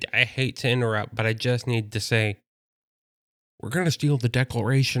 I hate to interrupt, but I just need to say, we're going to steal the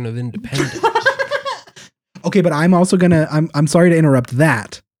Declaration of Independence. Okay, but I'm also going to, I'm sorry to interrupt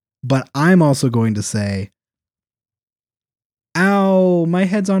that, but I'm also going to say, ow, my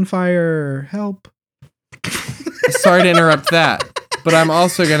head's on fire. Help. Sorry to interrupt that, but I'm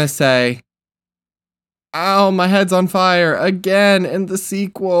also going to say, ow, my head's on fire again in the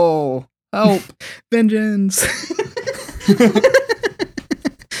sequel. Help. Vengeance.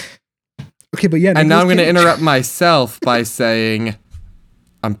 Okay, but yeah. And now I'm going to interrupt myself by saying,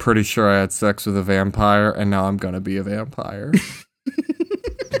 I'm pretty sure I had sex with a vampire, and now I'm going to be a vampire.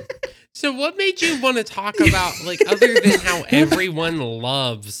 So what made you want to talk about, like, other than how everyone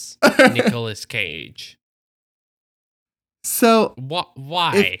loves Nicolas Cage? So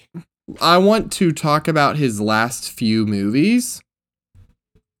why? I want to talk about his last few movies.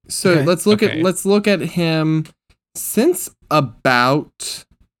 So Okay. let's look at him since about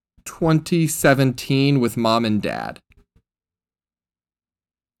 2017 with Mom and Dad.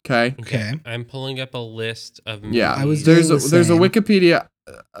 Okay. Okay. I'm pulling up a list of movies. Yeah. I was There's doing a the same. Wikipedia.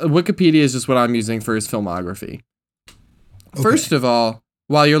 Wikipedia is just what I'm using for his filmography. Okay. First of all,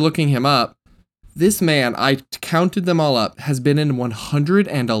 while you're looking him up, this man, I counted them all up, has been in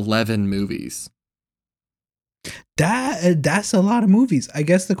 111 movies. That's a lot of movies. I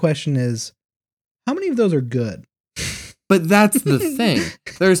guess the question is, how many of those are good? But that's the thing.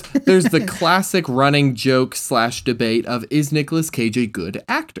 There's the classic running joke / debate of, is Nicolas Cage a good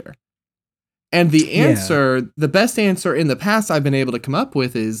actor? And the answer, the best answer in the past I've been able to come up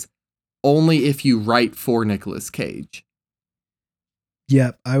with is only if you write for Nicolas Cage.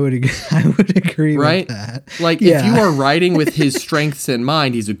 Yep, I would agree Right? with that. Like, if you are writing with his strengths in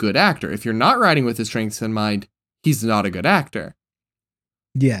mind, he's a good actor. If you're not writing with his strengths in mind, he's not a good actor.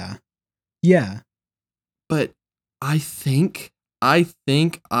 Yeah. Yeah. But I think I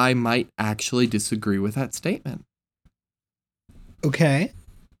might actually disagree with that statement. Okay.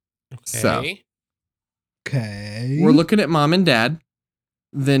 So Okay. Okay. we're looking at Mom and Dad,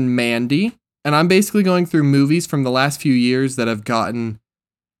 then Mandy, and I'm basically going through movies from the last few years that have gotten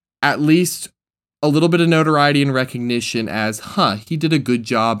at least a little bit of notoriety and recognition as, he did a good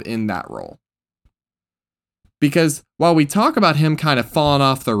job in that role. Because while we talk about him kind of falling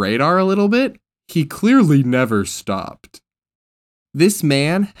off the radar a little bit, he clearly never stopped. This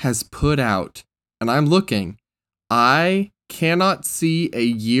man has put out, and I'm looking, I cannot see a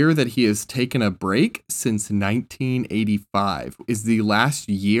year that he has taken a break since 1985 is the last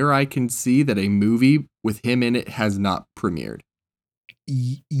year I can see that a movie with him in it has not premiered.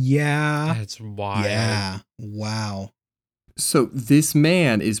 Yeah. That's wild. Yeah. Wow. So this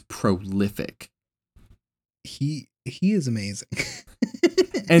man is prolific. He is amazing.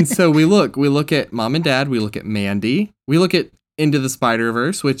 And so we look at Mom and Dad, we look at Mandy, we look at Into the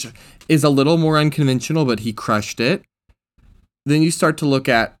Spider-Verse, which is a little more unconventional, but he crushed it. Then you start to look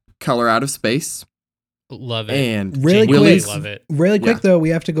at Color Out of Space. Love it. And Really Genuinely quick, love it. Really quick Yeah. though, we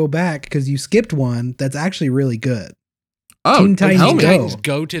have to go back because you skipped one that's actually really good. Oh, Teen Titans tell me. Go. Titans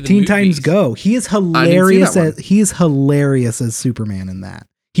Go to the Teen movies. Titans Go. He is I didn't see hilarious. that one. He is hilarious as Superman in that.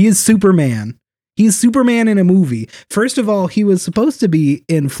 He is Superman. He is Superman in a movie. First of all, he was supposed to be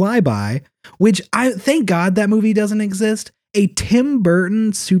in Flyby, which I thank God that movie doesn't exist. A Tim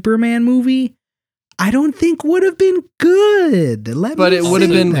Burton Superman movie, I don't think would have been good. But it would have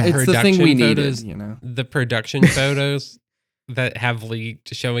been, that. it's the thing we Production needed, photos. you know. The production photos that have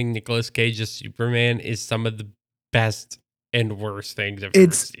leaked showing Nicolas Cage as Superman is some of the best and worst things I've ever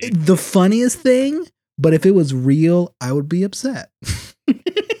It's seen. the funniest thing, but if it was real, I would be upset.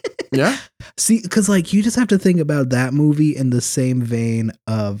 Yeah. See, because like you just have to think about that movie in the same vein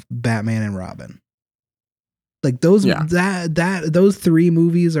of Batman and Robin. Like those Yeah. those three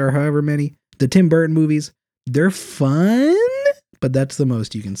movies or however many, the Tim Burton movies, they're fun, but that's the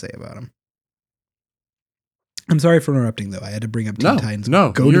most you can say about them. I'm sorry for interrupting though. I had to bring up Teen Titans.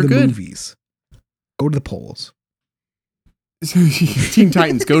 No, Go to you're the good. movies. Go to the polls. Teen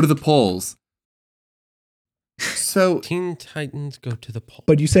Titans, go to the polls. So Teen Titans Go to the Pole.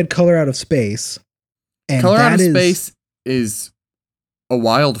 But you said Color Out of Space. And Color Out of that is- Space is a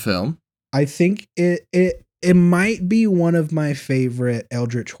wild film. I think it might be one of my favorite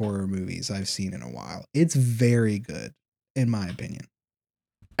Eldritch horror movies I've seen in a while. It's very good, in my opinion.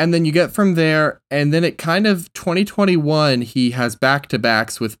 And then you get from there, and then it kind of 2021. He has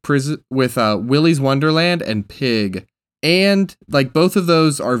back-to-backs with Willy's Wonderland and Pig, and like both of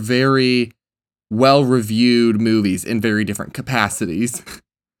those are very well-reviewed movies in very different capacities.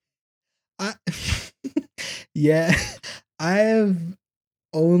 Yeah, I have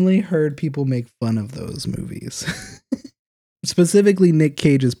only heard people make fun of those movies, specifically Nick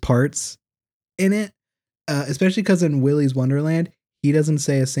Cage's parts in it, especially because in Willy's Wonderland he doesn't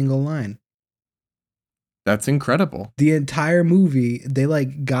say a single line. That's incredible. The entire movie, they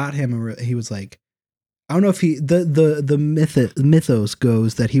like got him. And he was like, I don't know if the mythos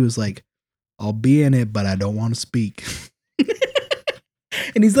goes that he was like, I'll be in it, but I don't want to speak.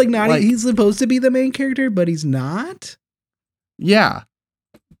 And he's like, he's supposed to be the main character, but he's not. Yeah.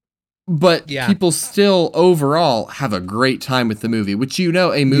 But Yeah. people still overall have a great time with the movie, which,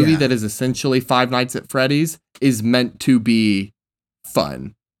 a movie Yeah. that is essentially Five Nights at Freddy's is meant to be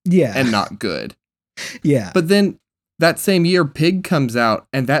fun Yeah. and not good. Yeah. But then that same year, Pig comes out,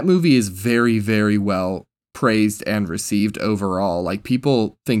 and that movie is very, very well praised and received overall. Like,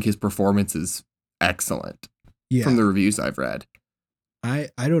 people think his performance is excellent Yeah. from the reviews I've read. I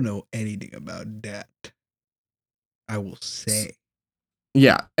don't know anything about that. I will say.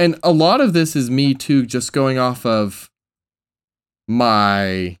 Yeah, and a lot of this is me too, just going off of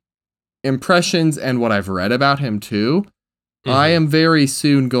my impressions and what I've read about him too. I am very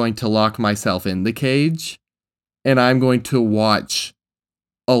soon going to lock myself in the cage, and I'm going to watch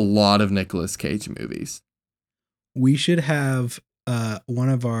a lot of Nicolas Cage movies. We should have one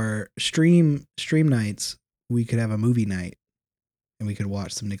of our stream nights. We could have a movie night, and we could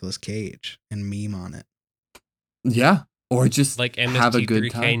watch some Nicolas Cage and meme on it. Yeah, or just like have a good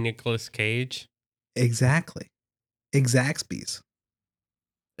MST3K time. Nicolas Cage. Exactly. Exactspies.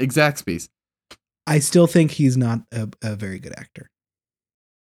 Exactspies. I still think he's not a very good actor.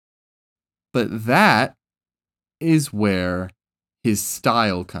 But that is where his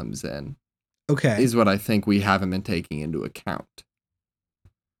style comes in, Okay. is what I think we haven't been taking into account.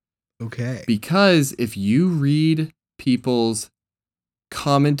 Okay. Because if you read people's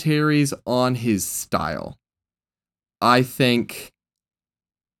commentaries on his style, I think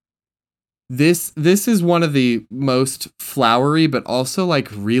this is one of the most flowery but also like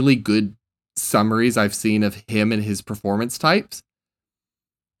really good summaries I've seen of him and his performance types.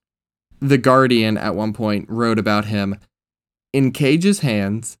 The Guardian at one point wrote about him, "In Cage's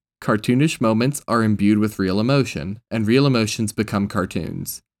hands, cartoonish moments are imbued with real emotion, and real emotions become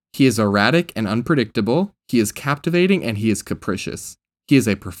cartoons. He is erratic and unpredictable. He is captivating and he is capricious. He is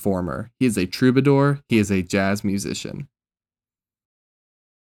a performer. He is a troubadour. He is a jazz musician."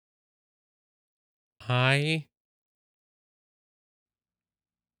 Do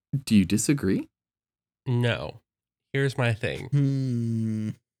you disagree? No. Here's my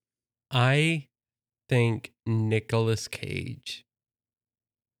thing. I think Nicolas Cage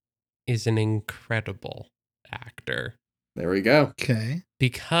is an incredible actor. There we go. Okay.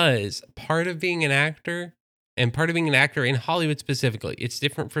 Because part of being an actor, and part of being an actor in Hollywood specifically, it's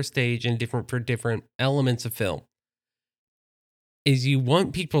different for stage and different for different elements of film, is you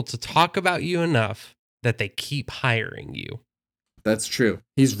want people to talk about you enough that they keep hiring you. That's true.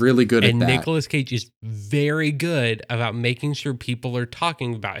 He's really good at that. And Nicolas Cage is very good about making sure people are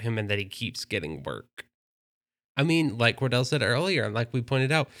talking about him and that he keeps getting work. I mean, like Wardell said earlier, and like we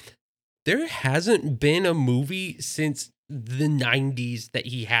pointed out, there hasn't been a movie since the 90s that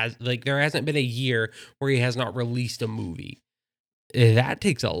he has, like there hasn't been a year where he has not released a movie. That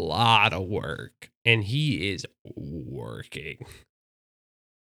takes a lot of work, and he is working.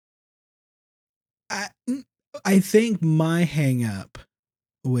 I think my hang up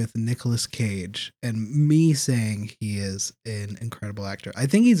with Nicolas Cage and me saying he is an incredible actor, I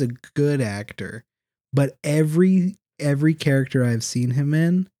think he's a good actor, but every character I've seen him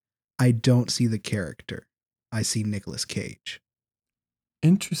in, I don't see the character. I see Nicolas Cage.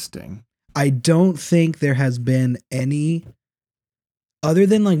 Interesting. I don't think there has been any other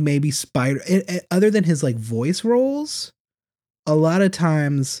than like maybe other than his like voice roles. A lot of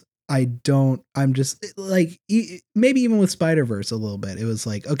times I'm just like, maybe even with Spider-Verse a little bit, it was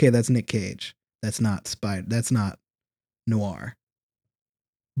like, okay, that's Nick Cage. That's not noir.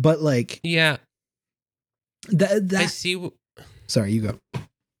 But like, yeah, that I see. Sorry, you go.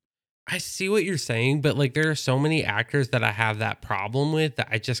 I see what you're saying, but like there are so many actors that I have that problem with that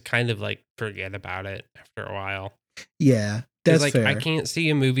I just kind of like forget about it after a while. Yeah, that's like fair. I can't see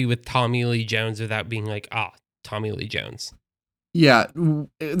a movie with Tommy Lee Jones without being like, Tommy Lee Jones. Yeah,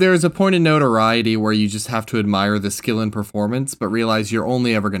 there's a point in notoriety where you just have to admire the skill and performance, but realize you're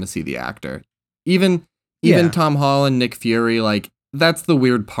only ever going to see the actor. Even Tom Holland, Nick Fury, like that's the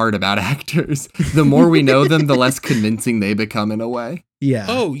weird part about actors. The more we know them, the less convincing they become in a way. Yeah.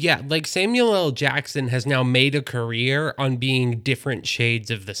 Oh, yeah. Like Samuel L. Jackson has now made a career on being different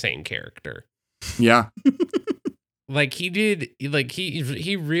shades of the same character. Yeah. Like he did, like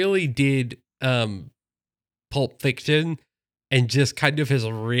he really did Pulp Fiction and just kind of has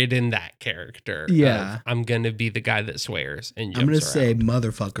ridden that character. Yeah. I'm going to be the guy that swears and jumps I'm going to around. say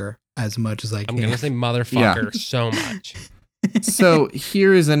motherfucker as much as I can. I'm going to say motherfucker so much. So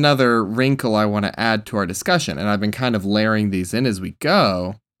here is another wrinkle I want to add to our discussion, and I've been kind of layering these in as we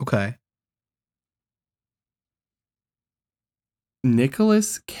go. Okay.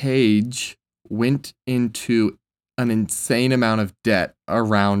 Nicolas Cage went into an insane amount of debt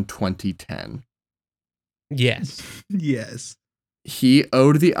around 2010. Yes. Yes. He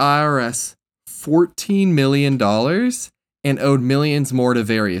owed the IRS $14 million and owed millions more to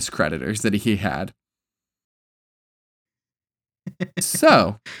various creditors that he had.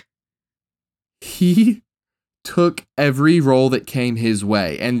 So, he took every role that came his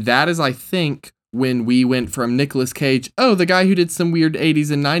way. And that is, I think, when we went from Nicolas Cage, the guy who did some weird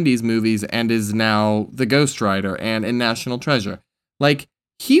 80s and 90s movies and is now the Ghost Rider and in National Treasure. Like,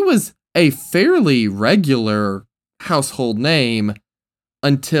 he was a fairly regular household name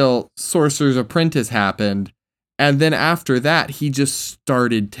until Sorcerer's Apprentice happened. And then after that, he just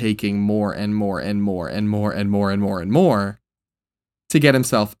started taking more and more and more and more and more and more and more to get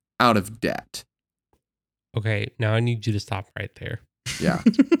himself out of debt. Okay, now I need you to stop right there. Yeah.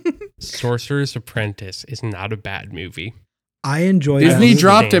 Sorcerer's Apprentice is not a bad movie. I enjoy Disney that.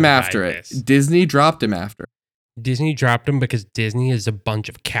 dropped him after By it. this. Disney dropped him after. Disney dropped him because Disney is a bunch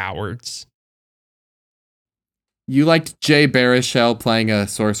of cowards. You liked Jay Baruchel playing a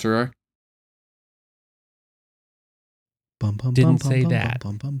sorcerer? Didn't say that.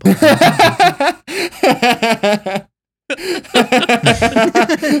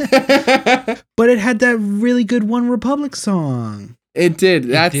 But it had that really good One Republic song. It did.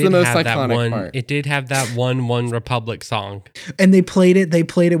 That's It the did most have that iconic part. It did have that One Republic song. And they played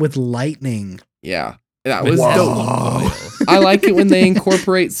it with lightning. Yeah. That With was that dope. oil. I like it when they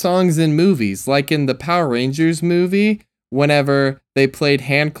incorporate songs in movies, like in the Power Rangers movie, whenever they played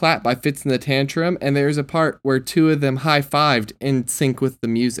Hand Clap by Fitz and the Tantrum, and there's a part where two of them high-fived in sync with the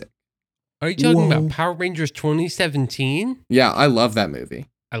music. Are you talking Whoa. about Power Rangers 2017? Yeah, I love that movie.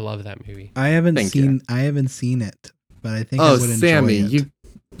 I love that movie. I haven't Thank you. seen it, but I think I Oh, would Sammy, enjoy it.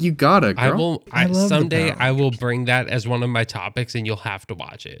 you gotta, girl. I will. I love the Someday Power I will Rangers. bring that as one of my topics, and you'll have to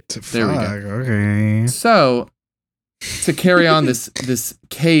watch it. There we go. Fuck, okay. So, to carry on this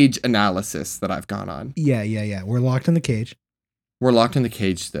cage analysis that I've gone on, Yeah. We're locked in the cage. we're locked in the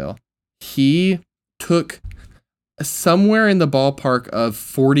cage still. He took somewhere in the ballpark of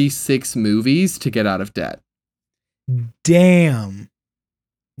 46 movies to get out of debt. Damn.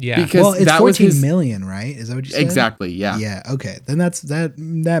 Yeah. Because Well, it's that 14 was his million, right? Is that what you said? exactly, yeah. Yeah. Okay. Then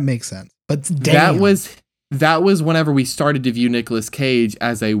that makes sense. But damn. That was whenever we started to view Nicolas Cage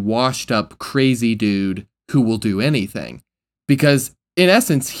as a washed up crazy dude who will do anything. Because in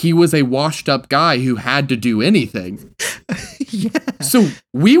essence, he was a washed up guy who had to do anything. Yeah. So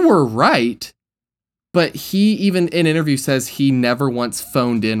we were right, but he even in interview says he never once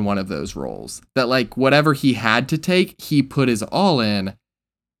phoned in one of those roles. That like whatever he had to take, he put his all in,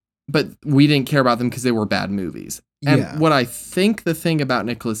 but we didn't care about them because they were bad movies. And Yeah. what I think the thing about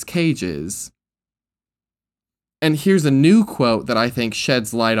Nicolas Cage is, and here's a new quote that I think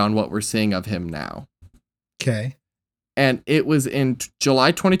sheds light on what we're seeing of him now. Okay. And it was in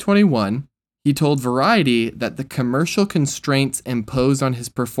July 2021. He told Variety that the commercial constraints imposed on his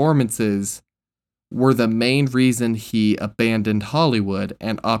performances were the main reason he abandoned Hollywood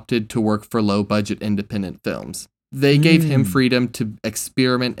and opted to work for low-budget independent films. They gave him freedom to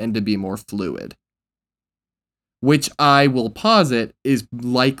experiment and to be more fluid. Which I will posit is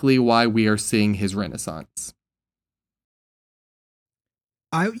likely why we are seeing his renaissance.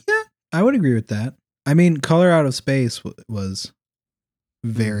 I would agree with that. I mean, Color Out of Space was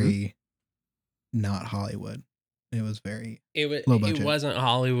very not Hollywood. It was very low budget. It wasn't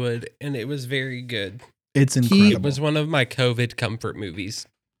Hollywood, and it was very good. It's incredible. It was one of my COVID comfort movies.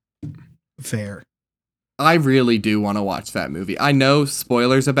 Fair. I really do want to watch that movie. I know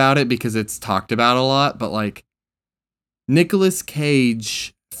spoilers about it because it's talked about a lot, but like Nicolas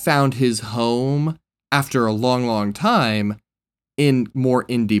Cage found his home after a long, long time in more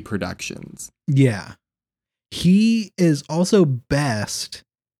indie productions. Yeah. He is also best.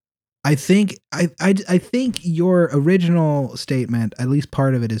 I think your original statement, at least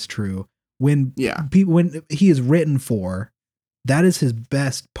part of it, is true. When when he is written for, that is his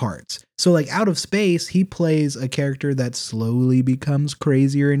best parts. So like Out of Space, he plays a character that slowly becomes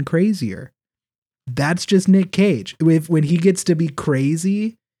crazier and crazier. That's just Nick Cage. When he gets to be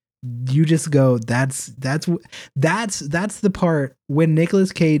crazy, you just go, that's the part when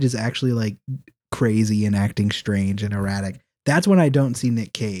Nicolas Cage is actually like crazy and acting strange and erratic. That's when I don't see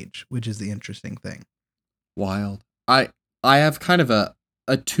Nick Cage, which is the interesting thing. Wild. I have kind of a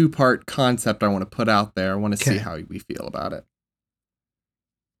two-part concept I want to put out there. I want to see how we feel about it.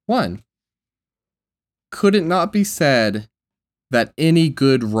 One, could it not be said that any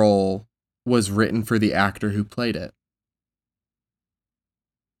good role was written for the actor who played it?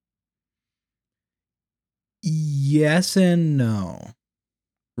 Yes and no.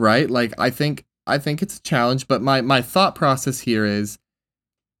 Right? Like I think it's a challenge, but my thought process here is,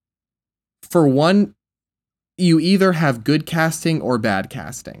 for one, you either have good casting or bad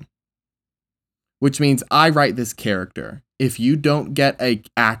casting. Which means I write this character. If you don't get an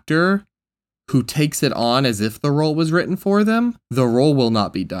actor who takes it on as if the role was written for them, the role will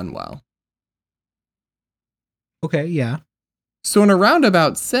not be done well. Okay, yeah. So in a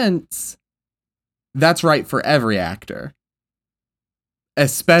roundabout sense, that's right for every actor.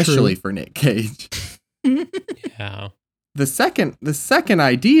 Especially for Nick Cage. Yeah. The second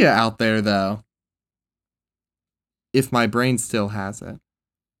idea out there, though, if my brain still has it.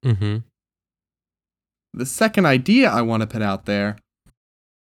 Mm-hmm. The second idea I want to put out there,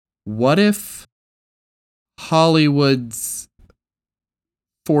 what if Hollywood's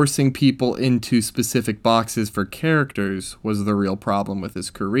forcing people into specific boxes for characters was the real problem with his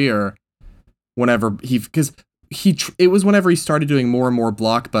career? Whenever it was whenever he started doing more and more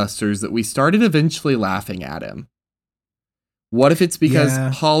blockbusters that we started eventually laughing at him. What if it's because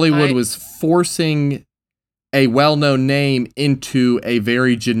Hollywood was forcing a well-known name into a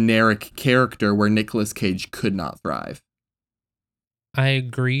very generic character where Nicolas Cage could not thrive? I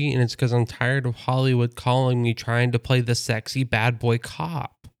agree, and it's because I'm tired of Hollywood calling me trying to play the sexy bad boy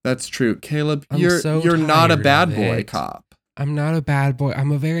cop. That's true. Caleb, I'm you're so not a tired bad of boy it. cop. I'm not a bad boy.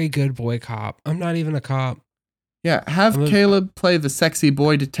 I'm a very good boy cop. I'm not even a cop. Yeah, have Caleb play the sexy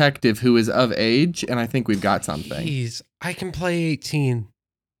boy detective who is of age, and I think we've got something. Jeez, I can play 18.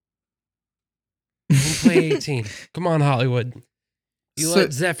 I can play 18. Come on, Hollywood. Let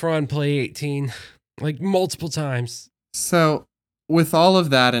Zephron play 18, like multiple times. So, with all of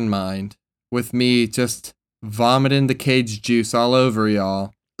that in mind, with me just vomiting the Cage juice all over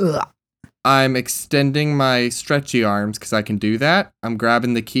y'all, Ugh. I'm extending my stretchy arms because I can do that. I'm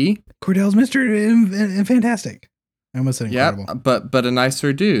grabbing the key. Cordell's Fantastic. I almost said incredible. Yep, but a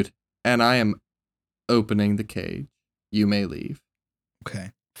nicer dude. And I am opening the cage. You may leave.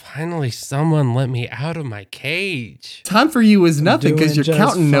 Okay. Finally, someone let me out of my cage. Time for you is nothing because doing you're just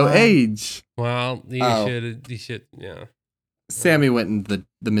counting no fine. age. Well, you should, yeah. Sammy went in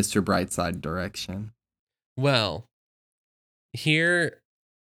the Mr. Brightside direction. Well, here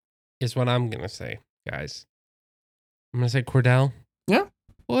is what I'm going to say, guys. I'm going to say, Cordell. Yeah?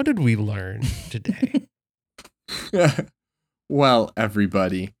 What did we learn today? Well,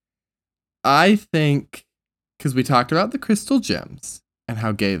 everybody, I think, because we talked about the crystal gems and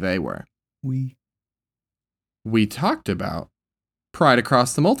how gay they were. We talked about Pride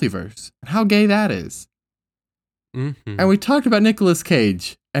Across the Multiverse and how gay that is. Mm-hmm. And we talked about Nicolas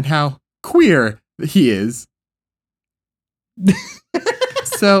Cage and how queer he is.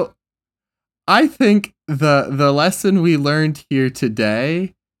 So I think the lesson we learned here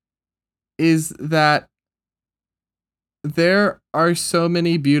today is that there are so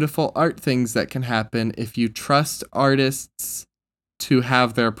many beautiful art things that can happen if you trust artists to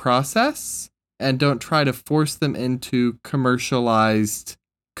have their process and don't try to force them into commercialized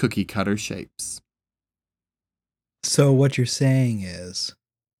cookie cutter shapes. So what you're saying is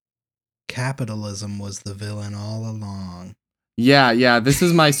capitalism was the villain all along. Yeah, this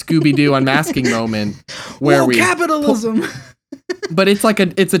is my Scooby-Doo unmasking moment where capitalism. But it's like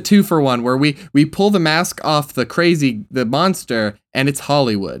it's a 2-for-1 where we pull the mask off the monster and it's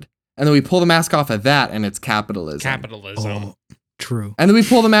Hollywood. And then we pull the mask off of that and it's capitalism. Oh, true. And then we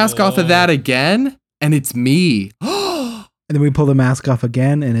pull the mask off of that again and it's me. And then we pull the mask off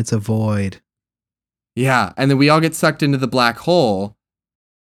again and it's a void. Yeah, and then we all get sucked into the black hole.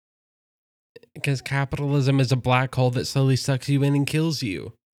 Because capitalism is a black hole that slowly sucks you in and kills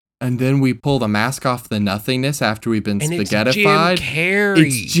you. And then we pull the mask off the nothingness after we've been spaghettified. It's Jim Carrey.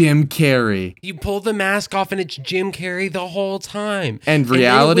 It's Jim Carrey. You pull the mask off and it's Jim Carrey the whole time. And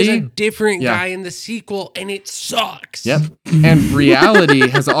reality? And then it was a different guy in the sequel and it sucks. Yep. And reality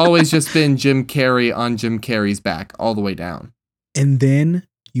has always just been Jim Carrey on Jim Carrey's back all the way down. And then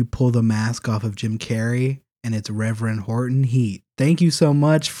you pull the mask off of Jim Carrey and it's Reverend Horton Heat. Thank you so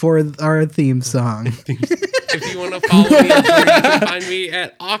much for our theme song. If you want to follow me on Twitter, you can find me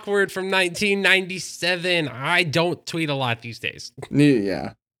at Awkward from 1997. I don't tweet a lot these days.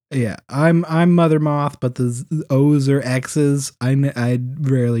 Yeah. Yeah, I'm Mother Moth, but the O's or X's I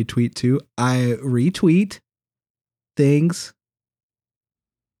rarely tweet to. I retweet things.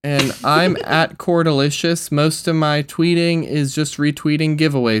 And I'm at Cordelicious. Most of my tweeting is just retweeting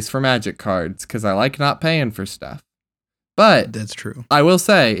giveaways for Magic cards because I like not paying for stuff. But that's true. I will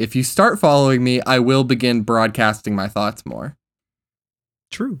say, if you start following me, I will begin broadcasting my thoughts more.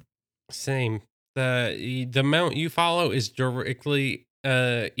 True. Same. The amount you follow is directly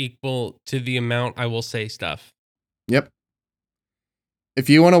equal to the amount I will say stuff. Yep. If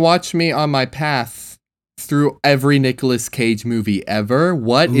you want to watch me on my path through every Nicolas Cage movie ever,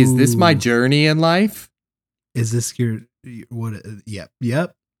 is this my journey in life? Is this your what?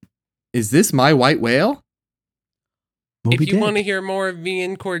 Yep. Is this my white whale? Moby If you Dick. want to hear more of me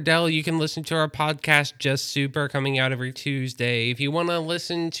and Cordell, you can listen to our podcast, Just Super, coming out every Tuesday. If you want to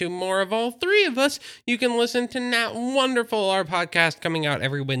listen to more of all three of us, you can listen to Nat Wonderful, our podcast, coming out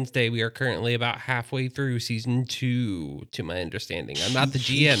every Wednesday. We are currently about halfway through season 2, to my understanding. I'm not the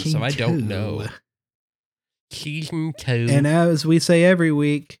GM, so I don't know. Season 2. And as we say every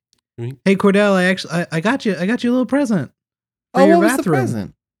week, hey Cordell, I got you a little present for your what was bathroom. the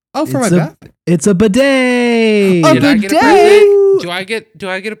present? Oh, for my bathroom. It's a bidet. Did I get a present? Do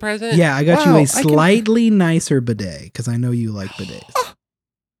I get a present? Yeah, I got you a slightly nicer bidet because I know you like bidets.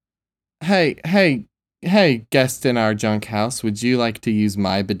 Hey, guest in our junk house, would you like to use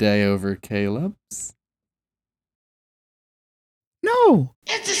my bidet over Caleb's? No.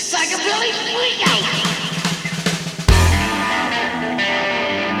 It's a psychobilly freak out.